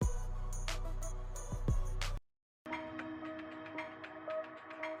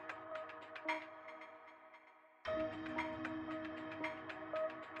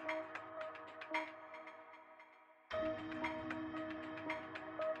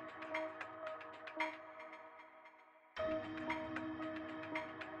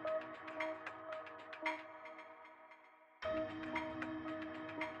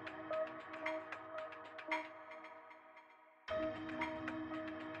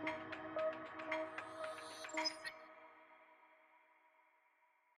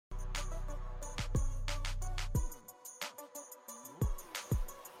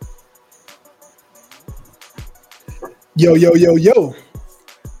Yo, yo, yo, yo.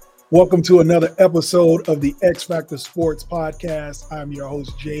 Welcome to another episode of the X Factor Sports Podcast. I'm your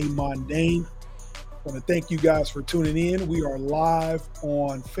host, Jay Mondane. I want to thank you guys for tuning in. We are live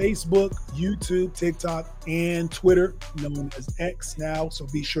on Facebook, YouTube, TikTok, and Twitter, known as X now. So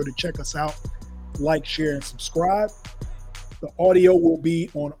be sure to check us out, like, share, and subscribe. The audio will be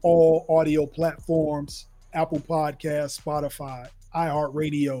on all audio platforms: Apple Podcasts, Spotify,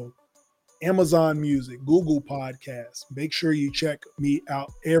 iHeartRadio, Amazon Music, Google Podcasts. Make sure you check me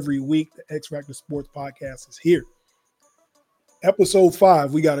out every week. The X Factor Sports Podcast is here. Episode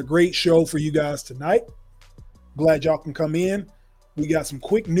 5. We got a great show for you guys tonight. Glad y'all can come in. We got some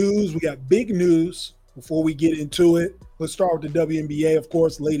quick news. We got big news before we get into it. Let's start with the WNBA, of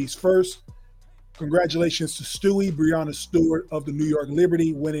course, ladies first. Congratulations to Stewie, Breanna Stewart of the New York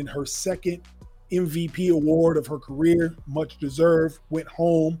Liberty, winning her second MVP award of her career. Much deserved. Went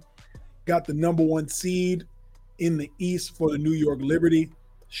home. Got the number 1 seed in the East for the New York Liberty.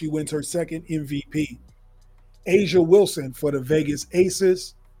 She wins her second MVP. A'ja Wilson for the Vegas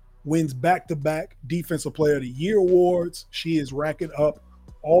Aces wins back-to-back Defensive Player of the Year awards. She is racking up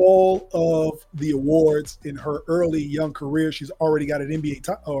all of the awards in her early young career. She's already got an NBA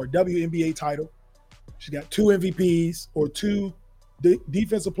or WNBA title. She's got 2 MVPs or 2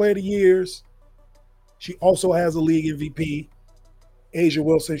 Defensive Player of the Years. She also has a league MVP. A'ja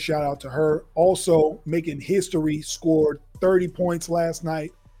Wilson, shout out to her. Also making history, scored 30 points last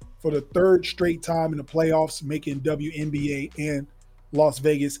night for the 3rd straight time in the playoffs, making WNBA and Las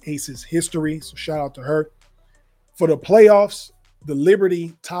Vegas Aces history. So shout out to her. For the playoffs, the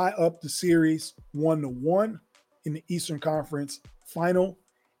Liberty tie up the series 1-1 in the Eastern Conference Final,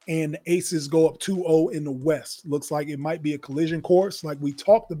 and the Aces go up 2-0 in the West. Looks like it might be a collision course like we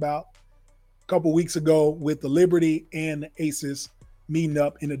talked about a couple weeks ago with the Liberty and the Aces meeting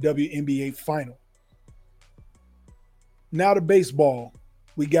up in the WNBA final. Now to baseball.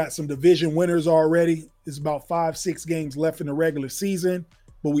 We got some division winners already. It's about 5-6 games left in the regular season,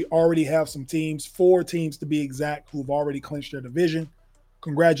 but we already have some teams, 4 teams to be exact, who've already clinched their division.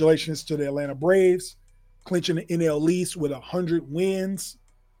 Congratulations to the Atlanta Braves, clinching the NL East with 100 wins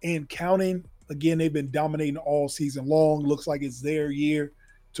and counting. Again, they've been dominating all season long. Looks like it's their year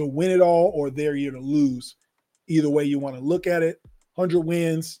to win it all or their year to lose. Either way you want to look at it. 100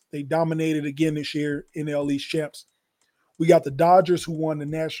 wins. They dominated again this year, NL East champs. We got the Dodgers, who won the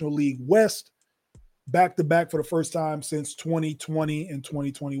National League West back-to-back for the first time since 2020 and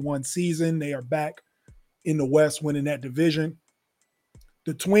 2021 season. They are back in the West, winning that division.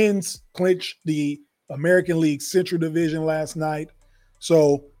 The Twins clinched the American League Central Division last night.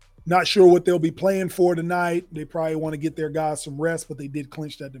 So not sure what they'll be playing for tonight. They probably want to get their guys some rest, but they did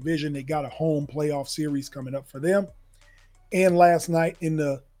clinch that division. They got a home playoff series coming up for them. And last night in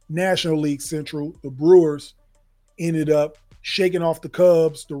the National League Central, the Brewers ended up shaking off the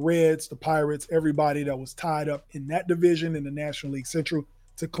Cubs, the Reds, the Pirates, everybody that was tied up in that division in the National League Central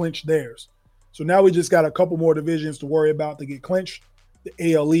to clinch theirs. So now we just got a couple more divisions to worry about to get clinched.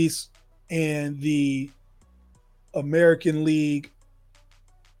 The AL East and the American League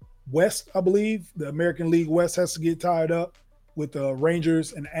West, I believe. The American League West has to get tied up with the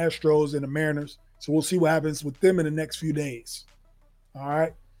Rangers and the Astros and the Mariners. So we'll see what happens with them in the next few days. All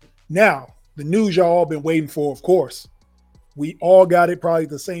right. Now, the news y'all all been waiting for, of course. We all got it probably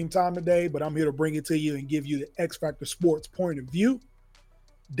at the same time today, but I'm here to bring it to you and give you the X Factor Sports point of view.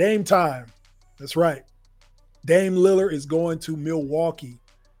 Dame time. That's right. Dame Lillard is going to Milwaukee.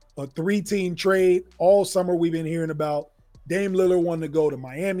 A 3-team trade. All summer we've been hearing about Dame Lillard wanting to go to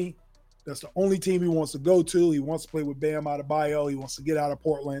Miami. That's the only team he wants to go to. He wants to play with Bam Adebayo. He wants to get out of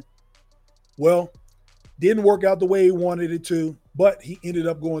Portland. Well, didn't work out the way he wanted it to, but he ended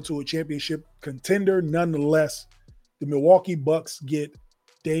up going to a championship contender nonetheless. The Milwaukee Bucks get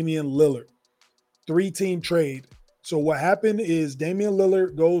Damian Lillard. 3-team trade. So what happened is Damian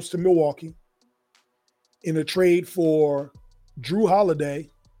Lillard goes to Milwaukee in a trade for Drew Holiday,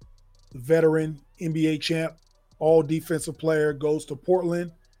 the veteran NBA champ, all defensive player, goes to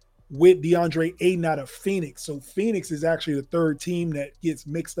Portland with DeAndre Ayton out of Phoenix. So Phoenix is actually the 3rd team that gets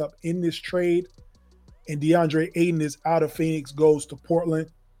mixed up in this trade. And DeAndre Ayton is out of Phoenix, goes to Portland.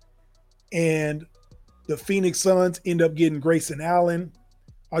 And the Phoenix Suns end up getting Grayson Allen.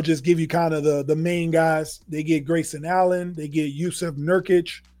 I'll just give you kind of the main guys. They get Grayson Allen. They get Yusuf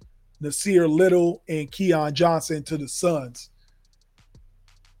Nurkic, Nasir Little, and Keon Johnson to the Suns.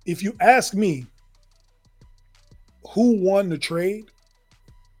 If you ask me who won the trade,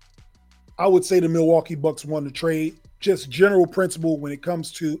 I would say the Milwaukee Bucks won the trade. Just general principle when it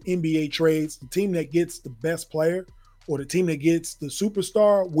comes to NBA trades, the team that gets the best player or the team that gets the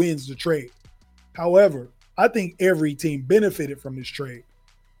superstar wins the trade. However, I think every team benefited from this trade.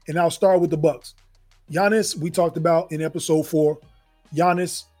 And I'll start with the Bucks. Giannis, we talked about in episode 4.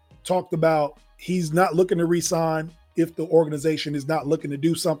 Giannis talked about he's not looking to re-sign if the organization is not looking to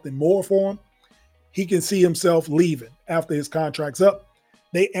do something more for him. He can see himself leaving after his contract's up.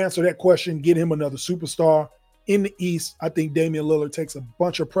 They answer that question, get him another superstar. In the East, I think Damian Lillard takes a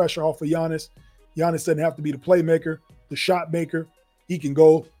bunch of pressure off of Giannis. Giannis doesn't have to be the playmaker, the shot maker. He can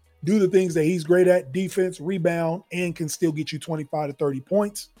go do the things that he's great at, defense, rebound, and can still get you 25 to 30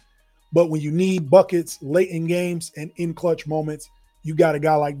 points. But when you need buckets late in games and in clutch moments, you got a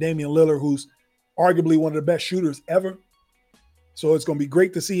guy like Damian Lillard, who's arguably one of the best shooters ever. So it's going to be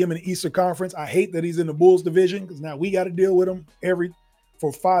great to see him in the Eastern Conference. I hate that he's in the Bulls division because now we got to deal with him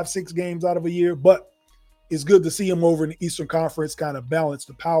for 5-6 games out of a year. But it's good to see him over in the Eastern Conference, kind of balance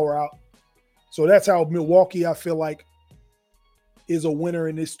the power out. So that's how Milwaukee, I feel like, is a winner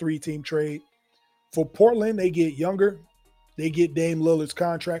in this 3-team trade. For Portland, they get younger. They get Dame Lillard's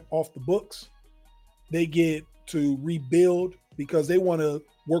contract off the books. They get to rebuild because they want to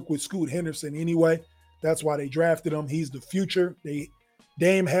work with Scoot Henderson anyway. That's why they drafted him. He's the future.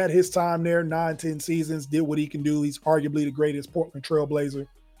 Dame had his time there, 9-10 seasons, did what he can do. He's arguably the greatest Portland Trailblazer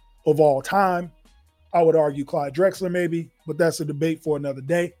of all time. I would argue Clyde Drexler maybe, but that's a debate for another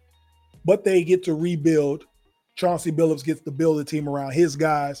day. But they get to rebuild. Chauncey Billups gets to build a team around his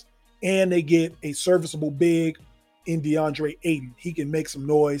guys, and they get a serviceable big in DeAndre Ayton. He can make some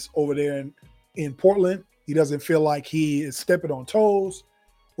noise over there in Portland. He doesn't feel like he is stepping on toes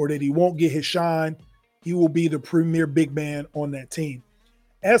or that he won't get his shine. He will be the premier big man on that team.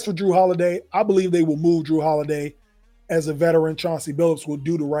 As for Jrue Holiday, I believe they will move Jrue Holiday as a veteran. Chauncey Billups will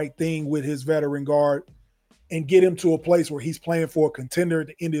do the right thing with his veteran guard and get him to a place where he's playing for a contender at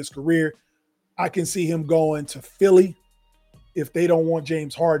the end of his career. I can see him going to Philly if they don't want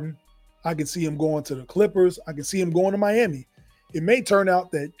James Harden. I can see him going to the Clippers. I can see him going to Miami. It may turn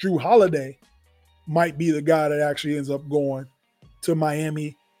out that Jrue Holiday might be the guy that actually ends up going to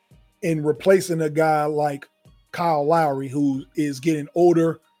Miami and replacing a guy like Kyle Lowry, who is getting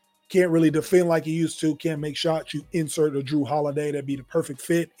older, can't really defend like he used to, can't make shots. You insert a Jrue Holiday, that'd be the perfect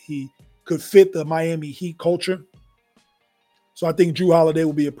fit. He could fit the Miami Heat culture. So I think Jrue Holiday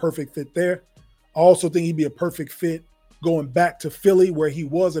will be a perfect fit there. I also think he'd be a perfect fit going back to Philly, where he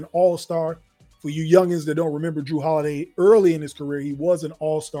was an all-star. For you youngins that don't remember Jrue Holiday, early in his career, he was an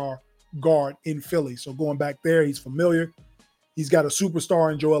all-star guard in Philly. So going back there, he's familiar. He's got a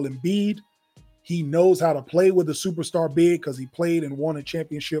superstar in Joel Embiid. He knows how to play with a superstar big because he played and won a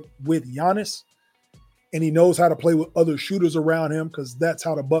championship with Giannis. And he knows how to play with other shooters around him because that's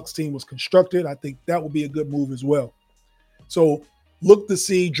how the Bucks team was constructed. I think that would be a good move as well. So look to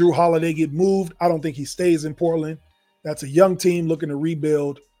see Jrue Holiday get moved. I don't think he stays in Portland. That's a young team looking to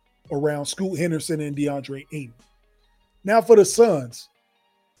rebuild around Scoot Henderson and DeAndre Ayton. Now for the Suns.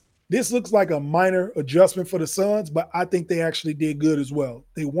 This looks like a minor adjustment for the Suns, but I think they actually did good as well.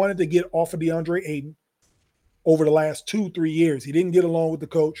 They wanted to get off of DeAndre Ayton over the last 2-3 years. He didn't get along with the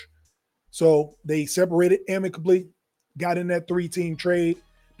coach. So they separated amicably, got in that 3-team trade.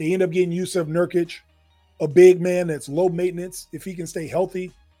 They end up getting Jusuf Nurkic, a big man that's low maintenance. If he can stay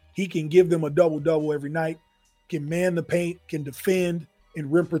healthy, he can give them a double-double every night, can man the paint, can defend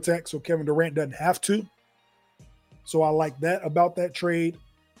and rim protect so Kevin Durant doesn't have to. So I like that about that trade.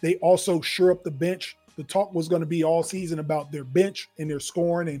 They also shore up the bench. The talk was going to be all season about their bench and their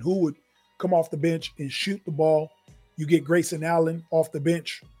scoring and who would come off the bench and shoot the ball. You get Grayson Allen off the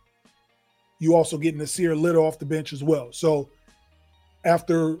bench. You also get Nasir Little off the bench as well. So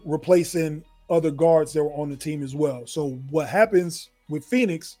after replacing other guards that were on the team as well. So what happens with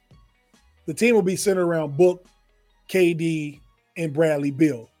Phoenix, the team will be centered around Book, KD, and Bradley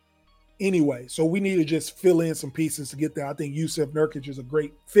Beal. Anyway, so we need to just fill in some pieces to get there. I think Jusuf Nurkic is a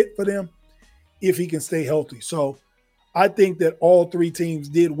great fit for them if he can stay healthy. So I think that all 3 teams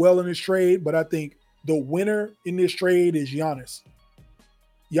did well in this trade, but I think the winner in this trade is Giannis.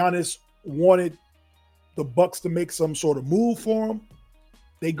 Giannis wanted the Bucks to make some sort of move for him.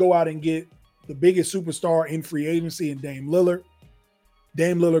 They go out and get the biggest superstar in free agency in Dame Lillard.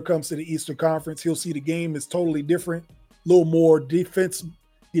 Dame Lillard comes to the Eastern Conference. He'll see the game is totally different, a little more defensive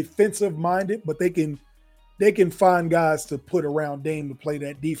minded, but they can find guys to put around Dame to play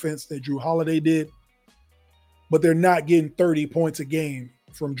that defense that Jrue Holiday did. But they're not getting 30 points a game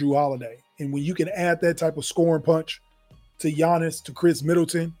from Jrue Holiday. And when you can add that type of scoring punch to Giannis, to Chris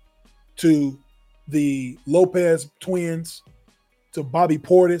Middleton, to the Lopez twins, to Bobby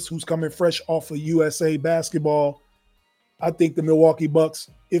Portis, who's coming fresh off of USA basketball, I think the Milwaukee Bucks,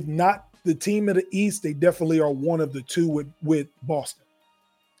 if not the team of the East, they definitely are one of the two with Boston.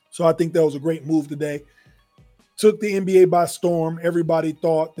 So I think that was a great move today. took the NBA by storm. Everybody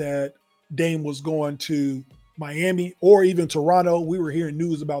thought that Dame was going to Miami or even Toronto. We were hearing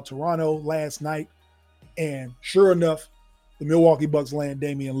news about Toronto last night. And sure enough, the Milwaukee Bucks land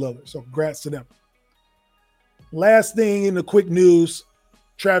Damian Lillard. So congrats to them. Last thing in the quick news,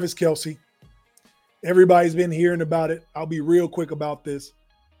 Travis Kelce. Everybody's been hearing about it. I'll be real quick about this.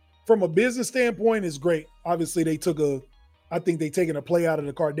 From a business standpoint, it's great. Obviously, I think they taken a play out of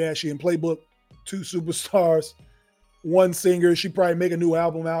the Kardashian playbook. 2 superstars, 1 singer. She probably make a new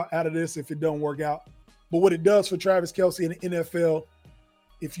album out of this if it don't work out. But what it does for Travis Kelce in the NFL,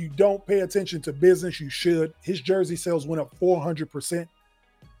 if you don't pay attention to business, you should. His jersey sales went up 400%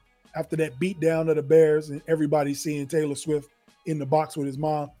 after that beatdown of the Bears and everybody seeing Taylor Swift in the box with his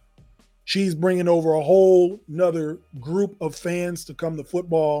mom. She's bringing over a whole nother group of fans to come to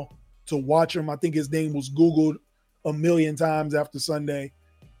football to watch him. I think his name was Googled a million times after Sunday.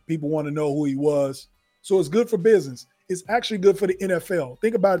 People want to know who he was. So it's good for business. It's actually good for the NFL.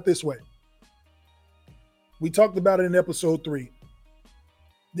 Think about it this way. We talked about it in episode 3.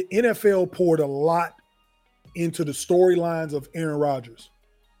 The NFL poured a lot into the storylines of Aaron Rodgers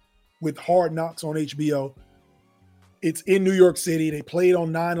with Hard Knocks on HBO. It's in New York City. They played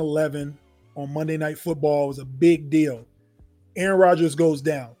on 9/11 on Monday Night Football. It was a big deal. Aaron Rodgers goes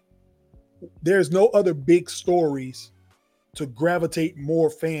down. There's no other big stories to gravitate more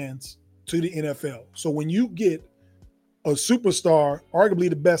fans to the NFL. So when you get a superstar, arguably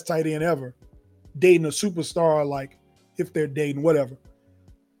the best tight end ever, dating a superstar, like if they're dating, whatever,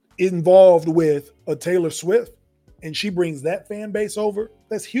 involved with a Taylor Swift, and she brings that fan base over,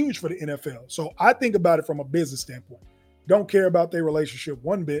 that's huge for the NFL. So I think about it from a business standpoint. Don't care about their relationship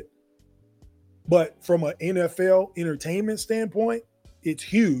one bit. But from an NFL entertainment standpoint, it's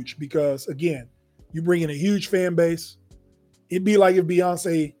huge because, again, you bring in a huge fan base. It'd be like if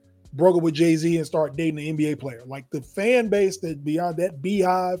Beyonce broke up with Jay-Z and started dating an NBA player. Like the fan base that beyond that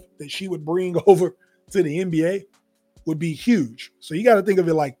beehive that she would bring over to the NBA would be huge. So you got to think of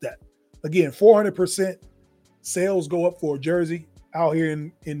it like that. Again, 400% sales go up for a jersey out here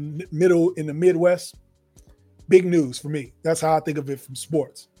in the Midwest. Big news for me. That's how I think of it from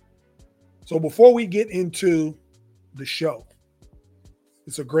sports. So before we get into the show,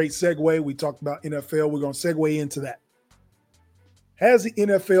 it's a great segue. We talked about NFL. We're going to segue into that. Has the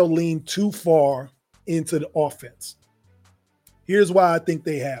NFL leaned too far into the offense? Here's why I think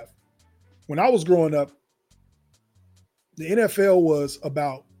they have. When I was growing up, the NFL was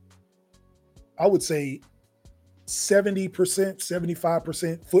about, I would say, 70%,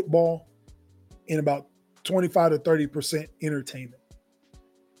 75% football and about 25 to 30% entertainment.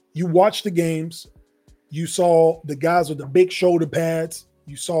 You watched the games. You saw the guys with the big shoulder pads.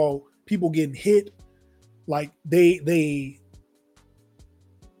 You saw people getting hit. Like they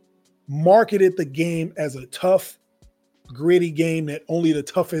marketed the game as a tough, gritty game that only the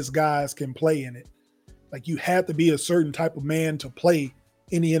toughest guys can play in it. Like you had to be a certain type of man to play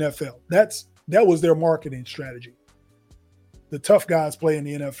in the NFL. That was their marketing strategy. The tough guys play in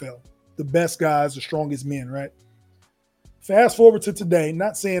the NFL. The best guys, the strongest men, right? Fast forward to today,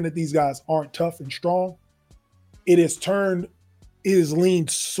 not saying that these guys aren't tough and strong. It has leaned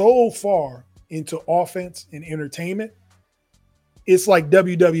so far into offense and entertainment. It's like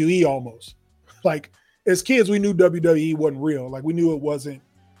WWE almost. Like as kids, we knew WWE wasn't real. Like we knew it wasn't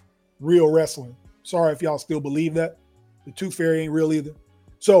real wrestling. Sorry if y'all still believe that. The Tooth Fairy ain't real either.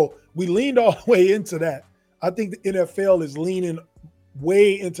 So we leaned all the way into that. I think the NFL is leaning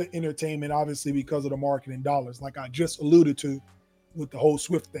way into entertainment, obviously because of the marketing dollars, like I just alluded to with the whole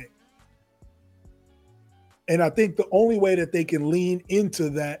Swift thing. And I think the only way that they can lean into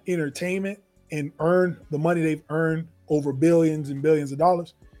that entertainment and earn the money they've earned over billions and billions of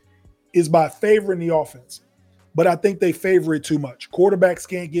dollars is by favoring the offense. But I think they favor it too much. Quarterbacks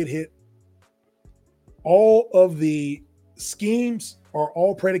can't get hit. All of the schemes are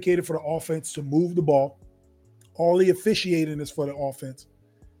all predicated for the offense to move the ball. All the officiating is for the offense.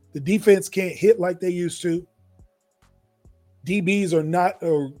 The defense can't hit like they used to. DBs are not,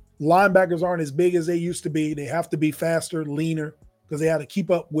 or linebackers aren't as big as they used to be. They have to be faster, leaner, because they have to keep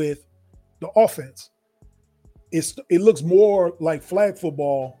up with the offense. It looks more like flag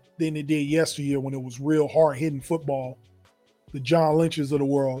football than it did yesteryear when it was real hard-hitting football. The John Lynch's of the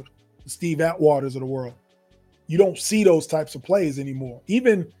world, the Steve Atwaters of the world. You don't see those types of plays anymore.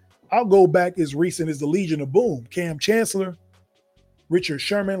 Even I'll go back as recent as the Legion of Boom, Cam Chancellor, Richard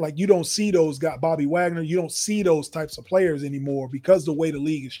Sherman. Like you don't see those guys, Bobby Wagner. You don't see those types of players anymore because the way the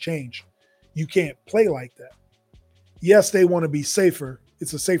league has changed. You can't play like that. Yes, they want to be safer.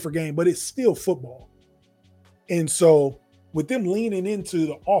 It's a safer game, but it's still football. And so with them leaning into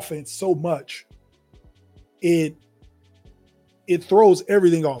the offense so much, it throws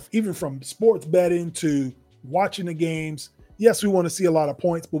everything off, even from sports betting to watching the games. Yes, we want to see a lot of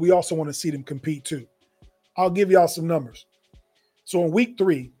points, but we also want to see them compete too. I'll give y'all some numbers. So in week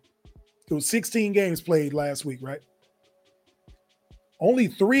 3, it was 16 games played last week, right? Only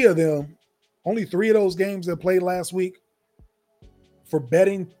three of those games that played last week, for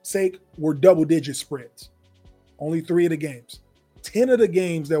betting sake, were double-digit spreads. Only 3 of the games. 10 of the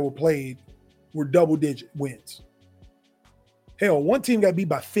games that were played were double-digit wins. Hell, one team got beat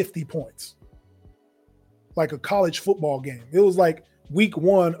by 50 points. Like a college football game. It was like week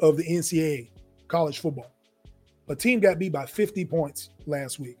 1 of the NCAA college football. A team got beat by 50 points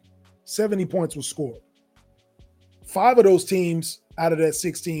last week. 70 points was scored. 5 of those teams out of that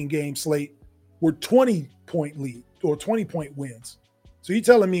 16-game slate were 20-point lead or 20-point wins. So you're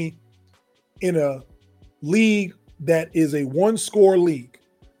telling me in a league that is a one-score league,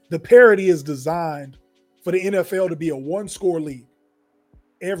 the parity is designed for the NFL to be a one-score league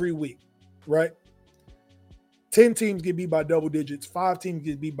every week, right? 10 teams get beat by double digits. 5 teams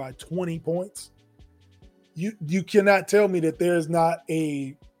get beat by 20 points. You cannot tell me that there's not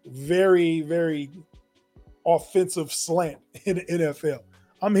a very, very offensive slant in the NFL.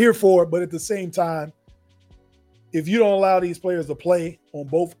 I'm here for it, but at the same time, if you don't allow these players to play on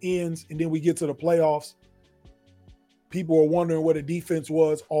both ends and then we get to the playoffs, people are wondering what the defense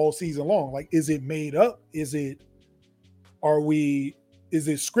was all season long. Like, is it made up? Is it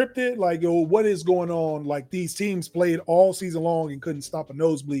scripted? Like, what is going on? Like, these teams played all season long and couldn't stop a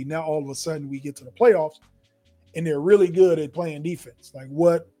nosebleed. Now all of a sudden we get to the playoffs and they're really good at playing defense. Like,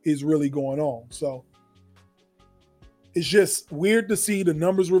 what is really going on? So it's just weird to see the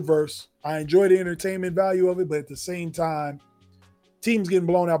numbers reverse. I enjoy the entertainment value of it, but at the same time, teams getting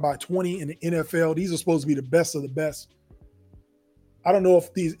blown out by 20 in the NFL. These are supposed to be the best of the best. I don't know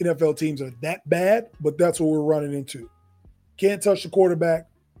if these NFL teams are that bad, but that's what we're running into. Can't touch the quarterback.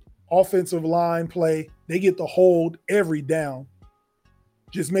 Offensive line play. They get to hold every down.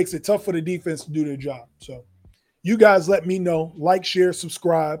 Just makes it tough for the defense to do their job. So you guys let me know. Like, share,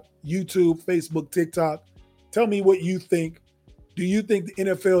 subscribe. YouTube, Facebook, TikTok. Tell me what you think. Do you think the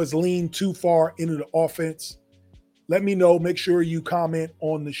NFL has leaned too far into the offense? Let me know. Make sure you comment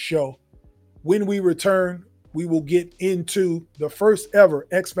on the show. When we return, we will get into the first ever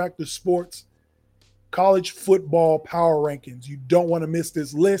X Factor Sports college football power rankings. You don't want to miss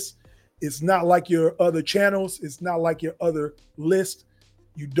this list. It's not like your other channels. It's not like your other list.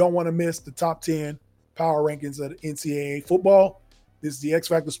 You don't want to miss the top 10 power rankings of the NCAA football. This is the X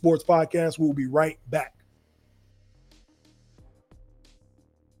Factor Sports Podcast. We'll be right back.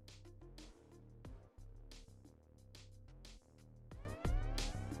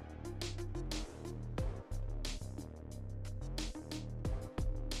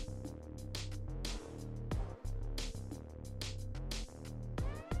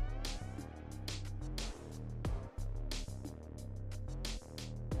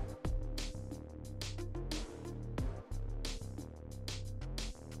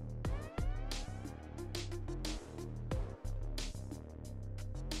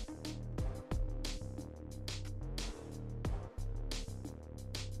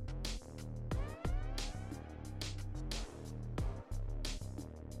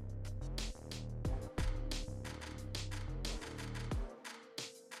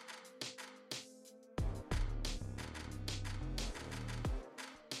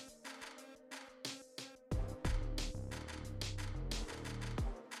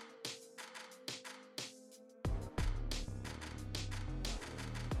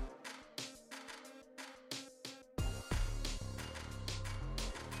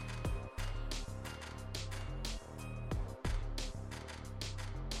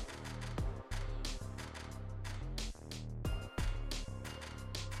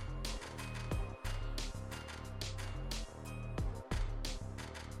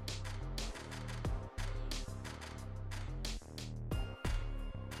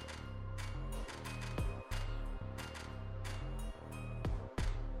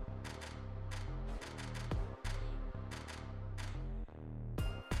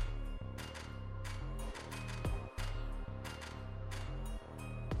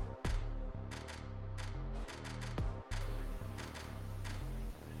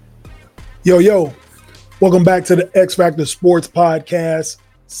 Yo, welcome back to the X Factor Sports Podcast,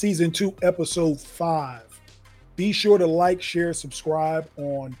 Season 2, Episode 5. Be sure to like, share, subscribe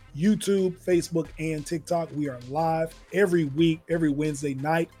on YouTube, Facebook, and TikTok. We are live every week, every Wednesday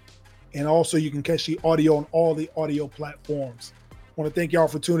night. And also you can catch the audio on all the audio platforms. I want to thank y'all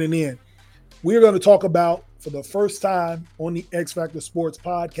for tuning in. We're going to talk about, for the first time on the X Factor Sports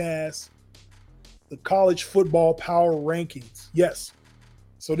Podcast, the college football power rankings. Yes.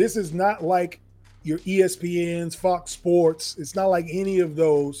 So this is not like your ESPNs, Fox Sports. It's not like any of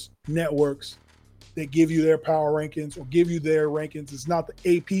those networks that give you their power rankings or give you their rankings. It's not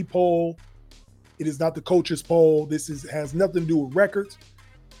the AP poll. It is not the coaches poll. Has nothing to do with records.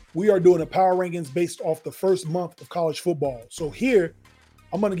 We are doing a power rankings based off the first month of college football. So here,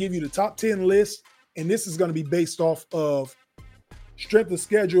 I'm going to give you the top 10 list, and this is going to be based off of strength of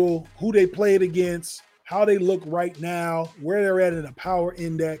schedule, who they played against, how they look right now, where they're at in a power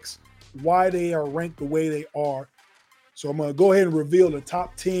index, why they are ranked the way they are. So I'm going to go ahead and reveal the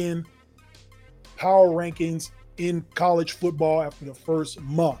top 10 power rankings in college football after the first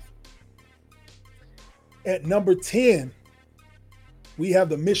month. At number 10, we have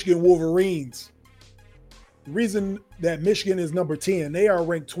the Michigan Wolverines. The reason that Michigan is number 10, they are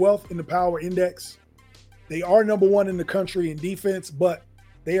ranked 12th in the power index. They are number 1 in the country in defense, but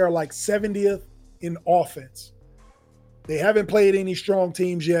they are like 70th in offense. They haven't played any strong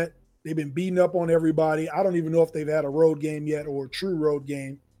teams yet. They've been beating up on everybody. I don't even know if they've had a road game yet or a true road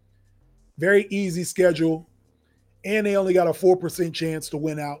game. Very easy schedule. And they only got a 4% chance to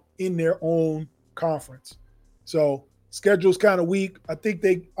win out in their own conference. So schedule's kind of weak. I think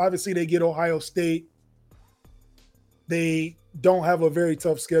they get Ohio State. They don't have a very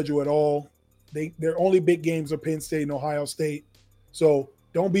tough schedule at all. Their only big games are Penn State and Ohio State. So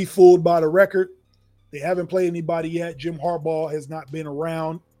don't be fooled by the record. They haven't played anybody yet. Jim Harbaugh has not been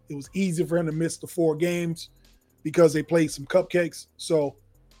around. It was easy for him to miss the 4 games because they played some cupcakes. So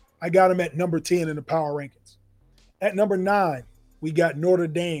I got him at number 10 in the power rankings. At number 9, we got Notre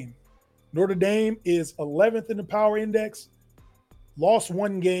Dame. Notre Dame is 11th in the power index. Lost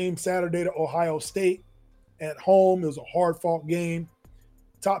 1 game Saturday to Ohio State at home. It was a hard-fought game.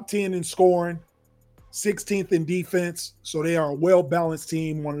 Top 10 in scoring, 16th in defense. So they are a well-balanced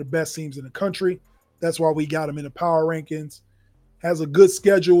team, one of the best teams in the country. That's why we got them in the power rankings. Has a good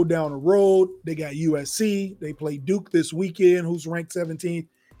schedule down the road. They got USC. They play Duke this weekend, who's ranked 17th.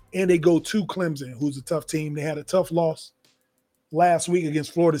 And they go to Clemson, who's a tough team. They had a tough loss last week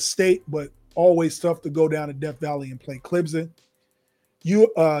against Florida State, but always tough to go down to Death Valley and play Clemson.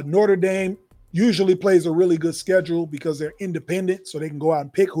 Notre Dame usually plays a really good schedule because they're independent, so they can go out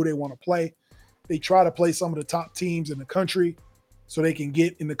and pick who they want to play. They try to play some of the top teams in the country so they can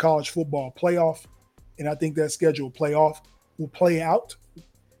get in the college football playoff. And I think that schedule will play out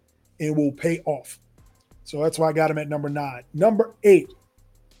and will pay off. So that's why I got them at number 9. Number 8,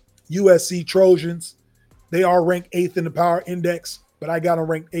 USC Trojans. They are ranked 8th in the power index, but I got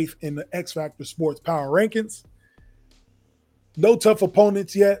them ranked 8th in the X Factor Sports power rankings. No tough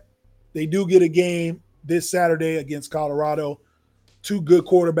opponents yet. They do get a game this Saturday against Colorado. 2 good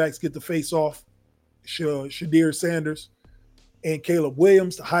quarterbacks get to face off. Shadir Sanders and Caleb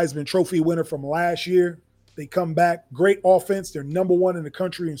Williams, the Heisman Trophy winner from last year. They come back. Great offense. They're number 1 in the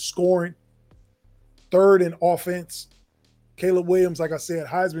country in scoring. 3rd in offense. Caleb Williams, like I said,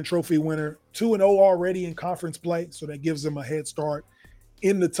 Heisman Trophy winner. 2-0 already in conference play, so that gives them a head start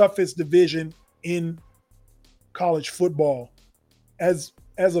in the toughest division in college football. As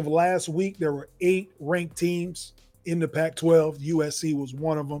of last week, there were 8 ranked teams in the Pac-12. USC was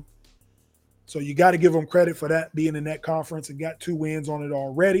one of them. So you got to give them credit for that, being in that conference and got 2 wins on it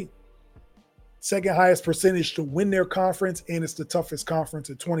already. Second highest percentage to win their conference, and it's the toughest conference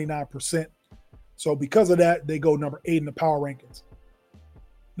at 29%. So because of that, they go number 8 in the power rankings.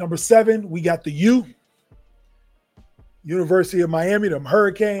 Number 7, we got the University of Miami, them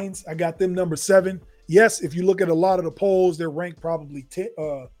Hurricanes. I got them number 7. Yes, if you look at a lot of the polls, they're ranked probably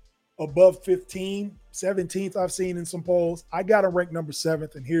above 15, 17th I've seen in some polls. I got them ranked number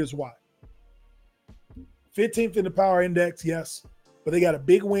 7th, and here's why. 15th in the power index, yes, but they got a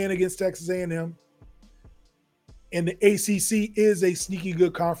big win against Texas A&M. And the ACC is a sneaky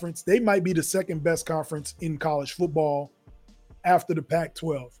good conference. They might be the second best conference in college football after the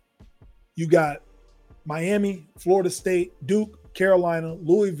Pac-12. You got Miami, Florida State, Duke, Carolina,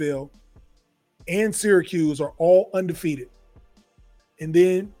 Louisville, and Syracuse are all undefeated. And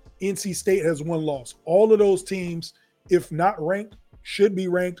then NC State has 1 loss. All of those teams, if not ranked, should be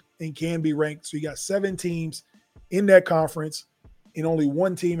ranked and can be ranked. So you got 7 teams in that conference, and only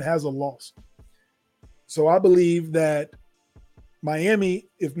 1 team has a loss. So I believe that Miami,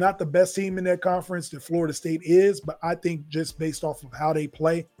 if not the best team in that conference, that Florida State is, but I think just based off of how they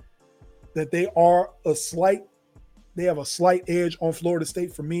play, that they have a slight edge on Florida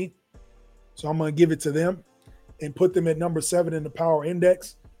State for me. So I'm going to give it to them and put them at number 7 in the power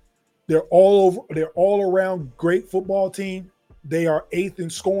index. They're all around great football team. They are 8th in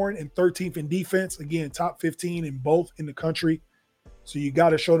scoring and 13th in defense. Again, top 15 in both in the country. So you got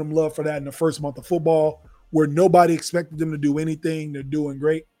to show them love for that in the first month of football, where nobody expected them to do anything. They're doing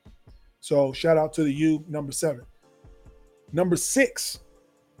great. So shout out to the U, number 7. Number 6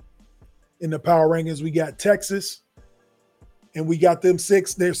 in the power rankings, we got Texas, and we got them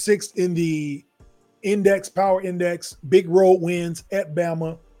 6. They're 6th in the power index, big road wins at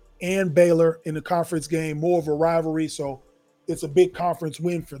Bama and Baylor in the conference game, more of a rivalry. So it's a big conference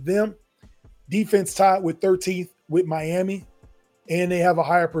win for them. Defense tied with 13th with Miami, and they have a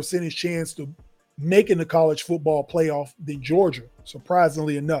higher percentage chance to making the college football playoff than Georgia,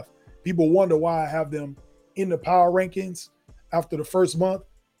 surprisingly enough. People wonder why I have them in the power rankings after the first month.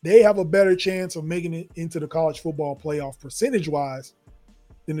 They have a better chance of making it into the college football playoff percentage-wise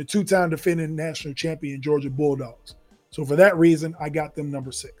than the 2-time defending national champion Georgia Bulldogs. So for that reason, I got them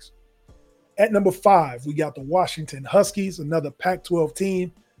number 6. At number 5, we got the Washington Huskies, another Pac-12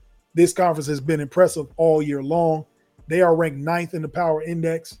 team. This conference has been impressive all year long. They are ranked 9th in the power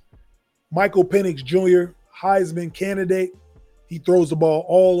index. Michael Penix Jr., Heisman candidate. He throws the ball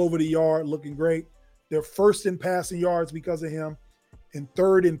all over the yard, looking great. They're 1st in passing yards because of him and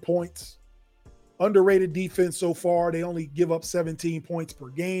 3rd in points. Underrated defense so far. They only give up 17 points per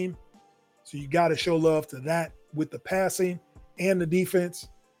game. So you got to show love to that with the passing and the defense.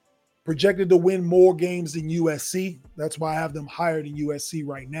 Projected to win more games than USC. That's why I have them higher than USC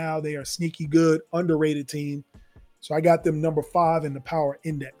right now. They are sneaky good, underrated team. So I got them number 5 in the power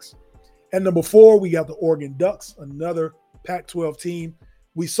index. At number 4, we got the Oregon Ducks, another Pac-12 team.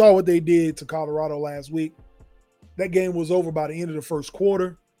 We saw what they did to Colorado last week. That game was over by the end of the first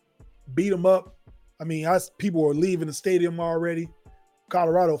quarter. Beat them up. I mean, people were leaving the stadium already.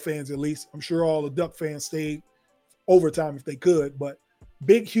 Colorado fans, at least. I'm sure all the Duck fans stayed overtime if they could. But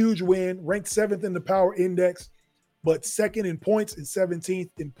big, huge win. Ranked 7th in the power index, but 2nd in points and 17th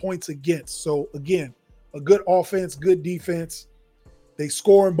in points against. So, again, a good offense, good defense. They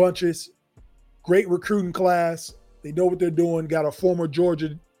score in bunches. Great recruiting class. They know what they're doing. Got a former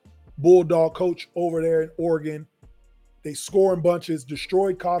Georgia Bulldog coach over there in Oregon. They score in bunches,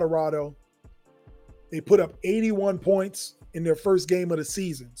 destroyed Colorado. They put up 81 points in their first game of the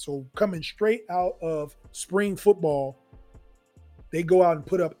season. So coming straight out of spring football, they go out and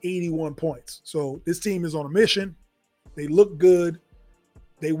put up 81 points. So this team is on a mission. They look good.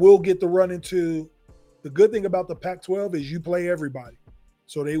 They will get the run into. The good thing about the Pac-12 is you play everybody.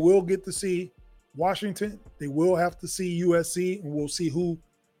 So they will get to see Washington. They will have to see USC, and we'll see who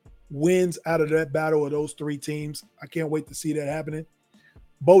wins out of that battle of those 3 teams. I can't wait to see that happening.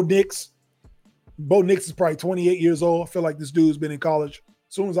 Bo Nix is probably 28 years old. I feel like this dude's been in college.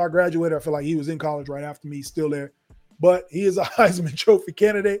 As soon as I graduated, I feel like he was in college right after me. He's still there. But he is a Heisman Trophy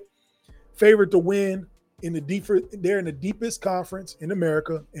candidate. Favored to win they're in the deepest conference in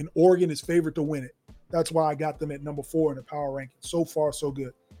America, and Oregon is favored to win it. That's why I got them at number 4 in the power ranking. So far, so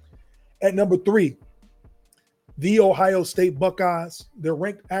good. At number 3, the Ohio State Buckeyes. They're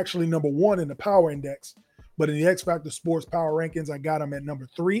ranked actually number 1 in the power index, but in the X Factor Sports power rankings, I got them at number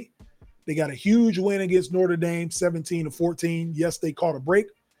 3. They got a huge win against Notre Dame, 17-14. Yes, they caught a break,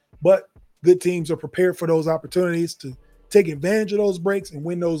 but good teams are prepared for those opportunities to take advantage of those breaks and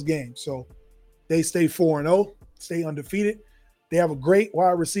win those games. So they stay 4-0, stay undefeated. They have a great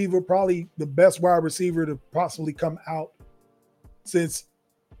wide receiver, probably the best wide receiver to possibly come out since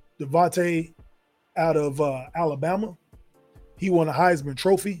Devontae out of Alabama. He won a Heisman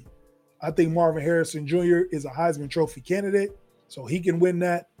Trophy. I think Marvin Harrison Jr. is a Heisman Trophy candidate, so he can win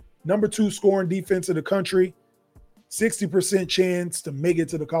that. Number 2 scoring defense in the country, 60% chance to make it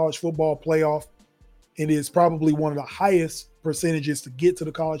to the college football playoff. It is probably one of the highest percentages to get to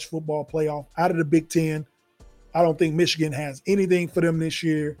the college football playoff out of the Big Ten. I don't think Michigan has anything for them this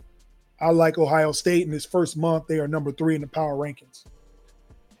year. I like Ohio State in this first month. They are number 3 in the power rankings.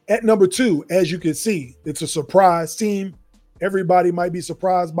 At number 2, as you can see, it's a surprise team. Everybody might be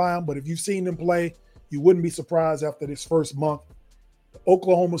surprised by them, but if you've seen them play, you wouldn't be surprised after this first month. The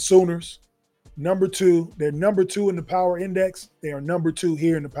Oklahoma Sooners, number 2. They're number 2 in the power index. They are number 2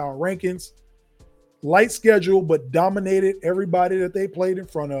 here in the power rankings. Light schedule, but dominated everybody that they played in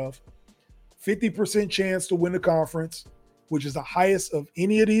front of. 50% chance to win the conference, which is the highest of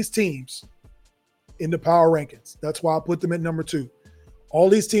any of these teams in the power rankings. That's why I put them at number 2. All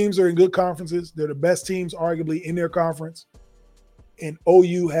these teams are in good conferences. They're the best teams arguably in their conference. And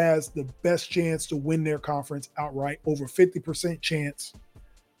OU has the best chance to win their conference outright, over 50% chance.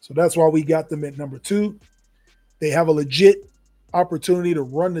 So that's why we got them at number 2. They have a legit opportunity to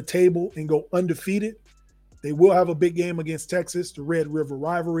run the table and go undefeated. They will have a big game against Texas, the Red River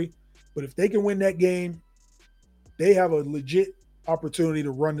rivalry. But if they can win that game, they have a legit opportunity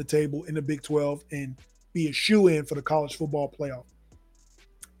to run the table in the Big 12 and be a shoe-in for the college football playoff.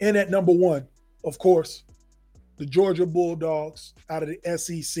 And at number one, of course, the Georgia Bulldogs out of the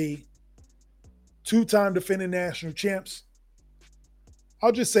SEC, two-time defending national champs.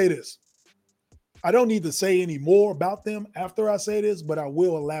 I'll just say this. I don't need to say any more about them after I say this, but I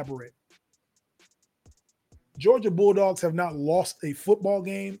will elaborate. Georgia Bulldogs have not lost a football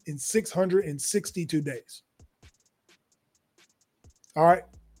game in 662 days. All right,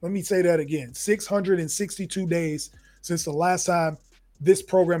 let me say that again. 662 days since the last time this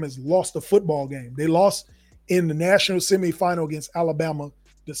program has lost a football game. They lost in the national semifinal against Alabama,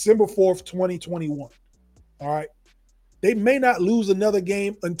 December 4th, 2021. All right. They may not lose another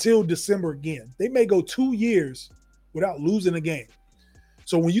game until December again. They may go 2 years without losing a game.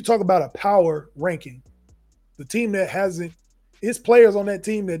 So when you talk about a power ranking, the team that hasn't, it's players on that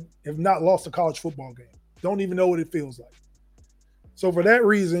team that have not lost a college football game. Don't even know what it feels like. So for that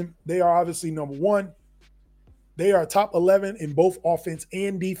reason, they are obviously number one. They are top 11 in both offense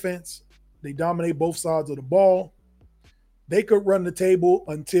and defense. They dominate both sides of the ball. They could run the table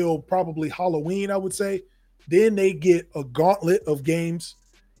until probably Halloween, I would say. Then they get a gauntlet of games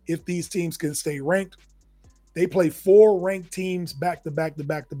if these teams can stay ranked. They play 4 ranked teams back to back to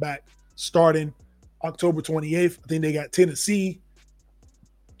back to back starting October 28th. I think they got Tennessee.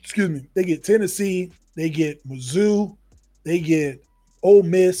 They get Tennessee. They get Mizzou. They get Ole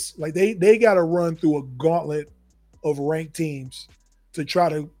Miss. Like they got to run through a gauntlet of ranked teams to try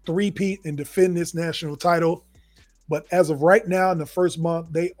to three-peat and defend this national title. But as of right now, in the first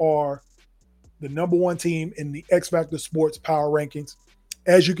month, they are the number one team in the X Factor Sports Power Rankings.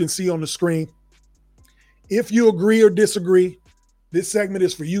 As you can see on the screen, if you agree or disagree, this segment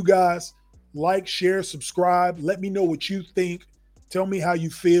is for you guys. Like, share, subscribe. Let me know what you think. Tell me how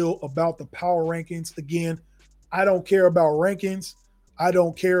you feel about the power rankings. Again, I don't care about rankings. I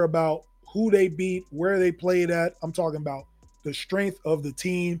don't care about who they beat, where they played at. I'm talking about the strength of the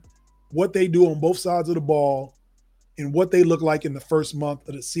team, what they do on both sides of the ball, and what they look like in the first month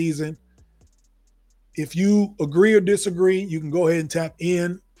of the season. If you agree or disagree, you can go ahead and tap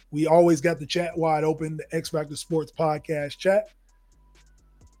in. We always got the chat wide open, the X Factor Sports Podcast chat.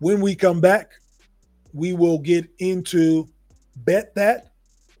 When we come back, we will get into Bet That.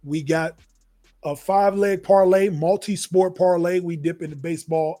 We got a 5-leg parlay, multi-sport parlay. We dip into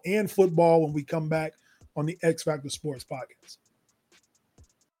baseball and football when we come back on the X Factor Sports Podcast.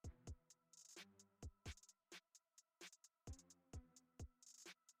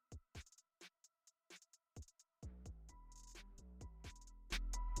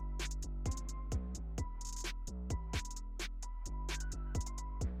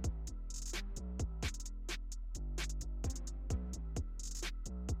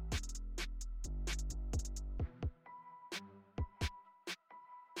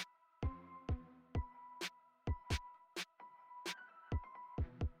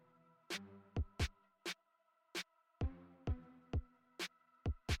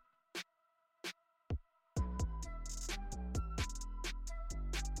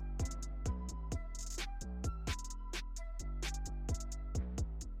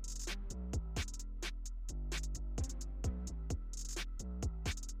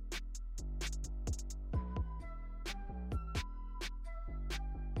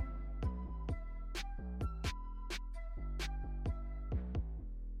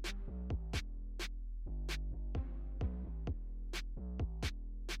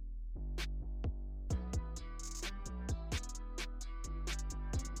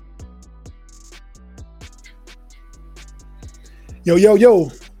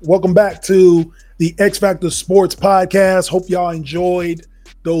 Yo. Welcome back to the X Factor Sports Podcast. Hope y'all enjoyed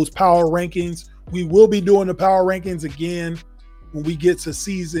those power rankings. We will be doing the power rankings again when we get to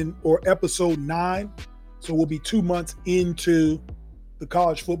season or episode 9. So we'll be 2 months into the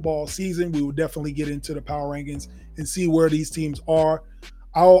college football season. We will definitely get into the power rankings and see where these teams are.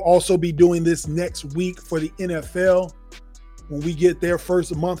 I'll also be doing this next week for the NFL. When we get their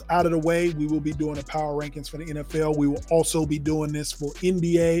first month out of the way, we will be doing the power rankings for the NFL. We will also be doing this for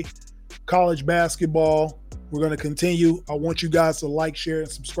NBA, college basketball. We're going to continue. I want you guys to like, share, and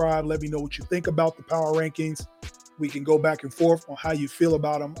subscribe. Let me know what you think about the power rankings. We can go back and forth on how you feel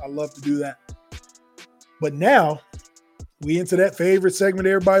about them. I love to do that. But now we into that favorite segment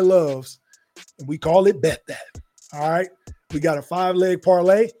everybody loves, and we call it Bet That. All right. We got a 5-leg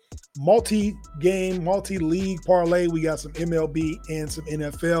parlay, multi-game, multi-league parlay. We got some MLB and some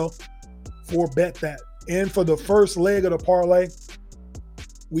NFL for Bet That. And for the first leg of the parlay,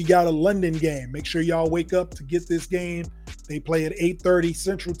 we got a London game. Make sure y'all wake up to get this game. They play at 8:30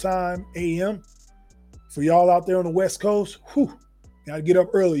 Central Time a.m. For y'all out there on the West Coast, got to get up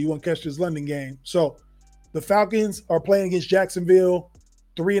early. You want to catch this London game. So the Falcons are playing against Jacksonville.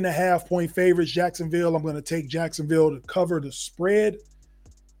 3.5-point favorites, Jacksonville. I'm going to take Jacksonville to cover the spread.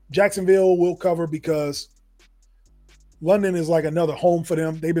 Jacksonville will cover because London is like another home for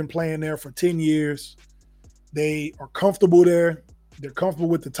them. They've been playing there for 10 years. They are comfortable there. They're comfortable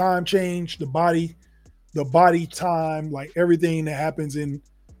with the time change, the body time, like everything that happens in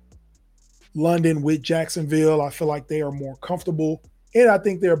London with Jacksonville. I feel like they are more comfortable, and I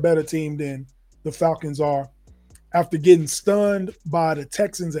think they're a better team than the Falcons are. After getting stunned by the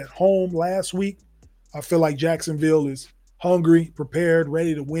Texans at home last week, I feel like Jacksonville is hungry, prepared,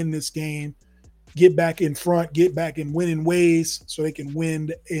 ready to win this game, get back in front, get back in winning ways so they can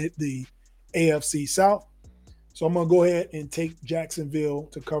win the AFC South. So I'm going to go ahead and take Jacksonville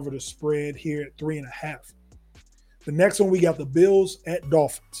to cover the spread here at 3.5. The next one, we got the Bills at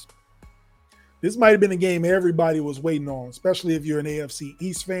Dolphins. This might have been a game everybody was waiting on, especially if you're an AFC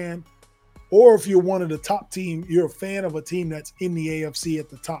East fan, or if you're one of the top team, you're a fan of a team that's in the AFC at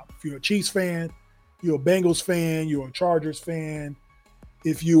the top. If you're a Chiefs fan, you're a Bengals fan, you're a Chargers fan,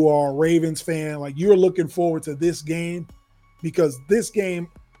 if you are a Ravens fan, like you're looking forward to this game because this game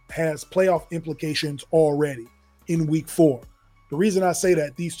has playoff implications already in week 4. The reason I say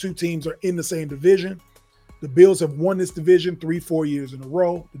that, these two teams are in the same division. The Bills have won this division 3-4 years in a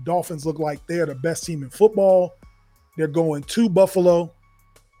row. The Dolphins look like they're the best team in football. They're going to Buffalo.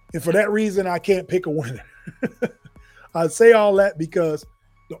 And for that reason, I can't pick a winner. I say all that because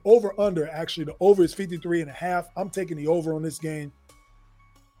the over-under, actually, the over is 53.5. I'm taking the over on this game.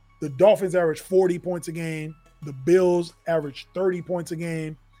 The Dolphins average 40 points a game. The Bills average 30 points a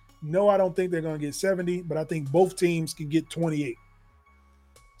game. No, I don't think they're going to get 70, but I think both teams can get 28.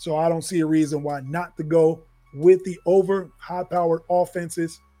 So I don't see a reason why not to go with the over. High-powered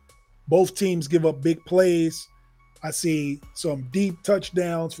offenses. Both teams give up big plays. I see some deep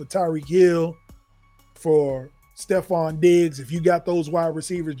touchdowns for Tyreek Hill, for Stephon Diggs. If you got those wide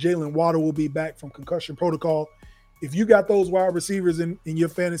receivers, Jalen Waddle will be back from concussion protocol. If you got those wide receivers in your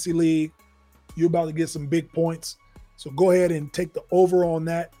fantasy league, you're about to get some big points. So go ahead and take the over on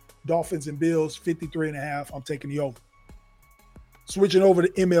that. Dolphins and Bills, 53.5. I'm taking the over. Switching over to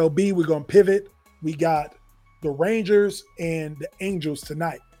MLB, we're going to pivot. We got the Rangers and the Angels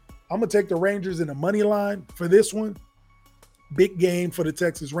tonight. I'm going to take the Rangers in the money line for this one. Big game for the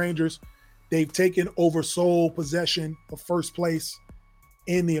Texas Rangers. They've taken over sole possession of first place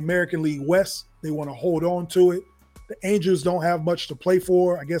in the American League West. They want to hold on to it. The Angels don't have much to play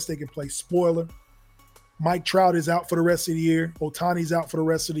for. I guess they can play spoiler. Mike Trout is out for the rest of the year. Ohtani's out for the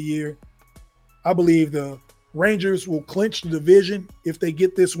rest of the year. I believe the Rangers will clinch the division if they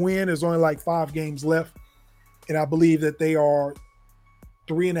get this win. There's only like 5 games left. And I believe that they are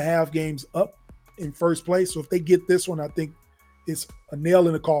 3.5 games up in first place. So if they get this one, I think it's a nail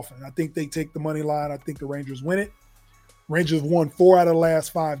in the coffin. I think they take the money line. I think the Rangers win it. Rangers won 4 out of the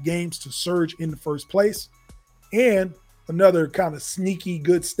last 5 games to surge into first place. And another kind of sneaky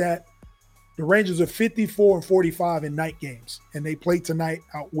good stat, the Rangers are 54-45 in night games, and they play tonight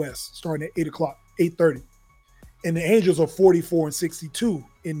out west, starting at 8:30. And the Angels are 44-62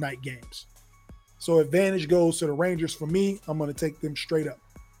 in night games. So advantage goes to the Rangers for me. I'm going to take them straight up.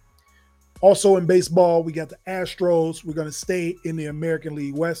 Also in baseball, we got the Astros. We're going to stay in the American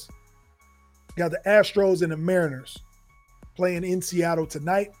League West. Got the Astros and the Mariners playing in Seattle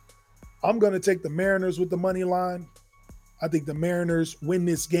tonight. I'm going to take the Mariners with the money line. I think the Mariners win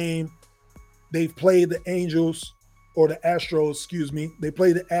this game. They've played the Angels, or the Astros, excuse me. They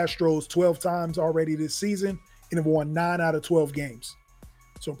played the Astros 12 times already this season and have won 9 out of 12 games.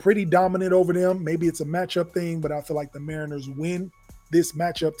 So pretty dominant over them. Maybe it's a matchup thing, but I feel like the Mariners win this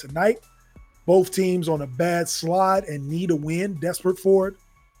matchup tonight. Both teams on a bad slide and need a win, desperate for it.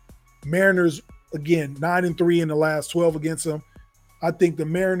 Mariners, again, 9-3 in the last 12 against them. I think the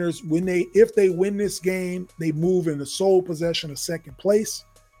Mariners, if they win this game, they move in the sole possession of second place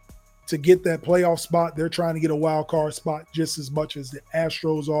to get that playoff spot. They're trying to get a wild card spot just as much as the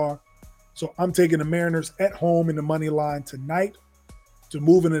Astros are. So I'm taking the Mariners at home in the money line tonight to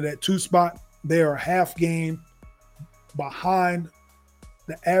move into that 2 spot. They are half game behind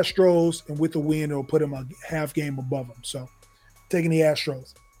the Astros, and with the win, it'll put them a half game above them. So taking the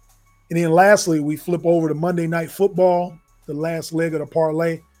Astros. And then lastly, we flip over to Monday Night Football, the last leg of the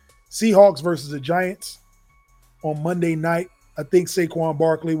parlay. Seahawks versus the Giants on Monday night. I think Saquon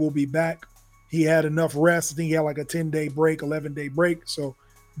Barkley will be back. He had enough rest. I think he had like a 10-day break, 11-day break. So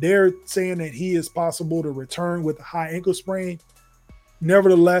they're saying that he is possible to return with a high ankle sprain.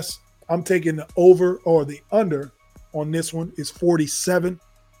 Nevertheless, I'm taking the over, or the under on this one is 47.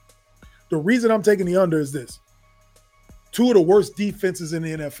 The reason I'm taking the under is this. 2 of the worst defenses in the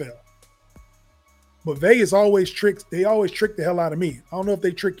NFL. But Vegas always tricks. They always trick the hell out of me. I don't know if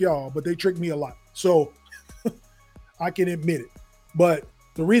they trick y'all, but they trick me a lot. So I can admit it. But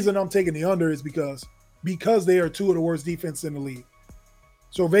the reason I'm taking the under is because they are two of the worst defenses in the league.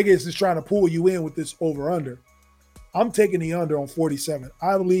 So Vegas is trying to pull you in with this over-under. I'm taking the under on 47.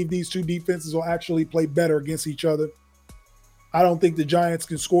 I believe these two defenses will actually play better against each other. I don't think the Giants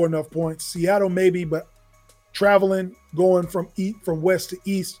can score enough points. Seattle maybe, but traveling, going from west to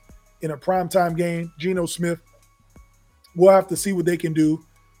east in a primetime game, Geno Smith, we'll have to see what they can do.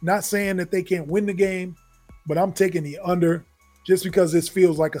 Not saying that they can't win the game, but I'm taking the under just because this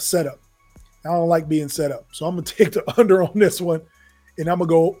feels like a setup. I don't like being set up. So I'm going to take the under on this one, and I'm going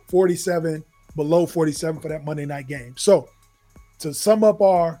to go 47, below 47 for that Monday night game. So to sum up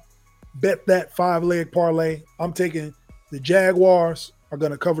our bet that 5-leg parlay, I'm taking the Jaguars are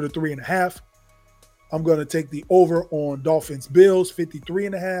going to cover the 3.5. I'm going to take the over on Dolphins Bills,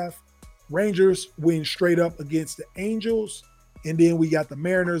 53.5. Rangers win straight up against the Angels. And then we got the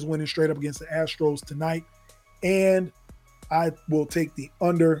Mariners winning straight up against the Astros tonight. And I will take the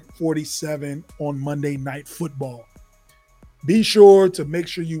under 47 on Monday Night Football. Be sure to make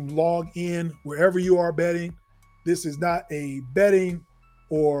sure you log in wherever you are betting. This is not a betting,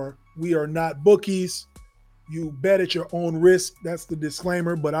 or we are not bookies. You bet at your own risk. That's the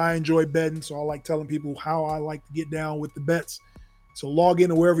disclaimer, but I enjoy betting, so I like telling people how I like to get down with the bets. So log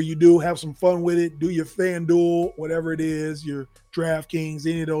into wherever you do, have some fun with it, do your FanDuel, whatever it is, your DraftKings,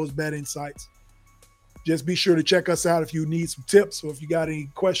 any of those betting sites. Just be sure to check us out if you need some tips, or if you got any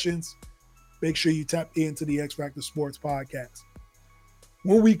questions, make sure you tap into the X Factor Sports Podcast.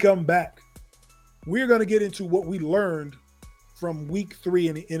 When we come back, we're going to get into what we learned from week 3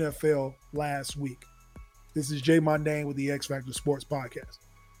 in the NFL last week. This is Jay Mondane with the X Factor Sports Podcast.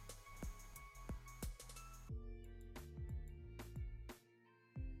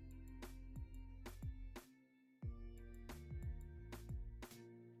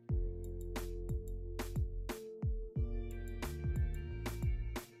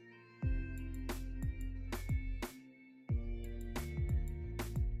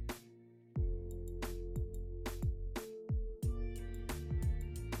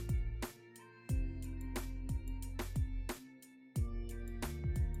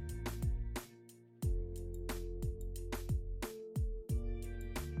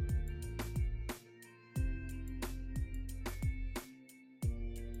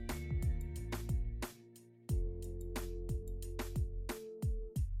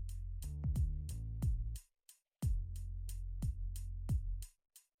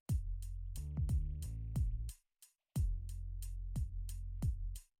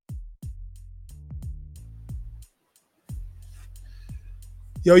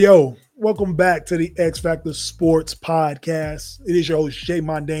 Yo, welcome back to the X Factor Sports Podcast. It is your host, Jay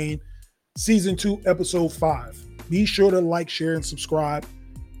Mondane, Season 2, Episode 5. Be sure to like, share, and subscribe.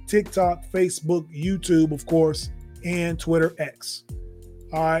 TikTok, Facebook, YouTube, of course, and Twitter X.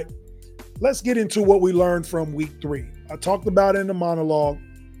 All right, let's get into what we learned from week 3. I talked about it in the monologue.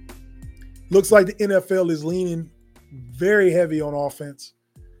 Looks like the NFL is leaning very heavy on offense.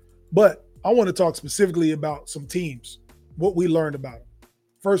 But I want to talk specifically about some teams, what we learned about them.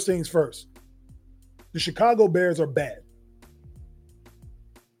 First things first, the Chicago Bears are bad.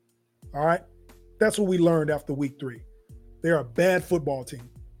 All right? That's what we learned after week 3. They're a bad football team.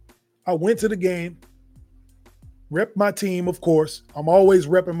 I went to the game, repped my team, of course. I'm always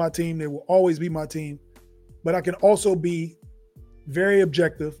repping my team. They will always be my team. But I can also be very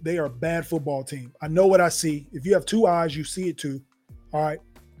objective. They are a bad football team. I know what I see. If you have 2 eyes, you see it too. All right?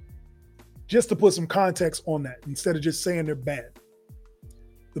 Just to put some context on that, instead of just saying they're bad.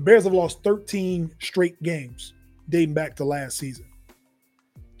 The Bears have lost 13 straight games dating back to last season.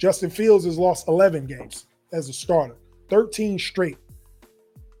 Justin Fields has lost 11 games as a starter. 13 straight.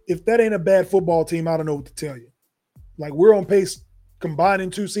 If that ain't a bad football team, I don't know what to tell you. Like, we're on pace combining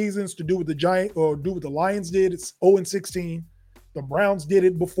 2 seasons to do what the Giants or do what the Lions did. It's 0-16. The Browns did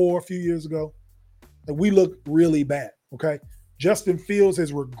it before a few years ago. And we look really bad, okay? Justin Fields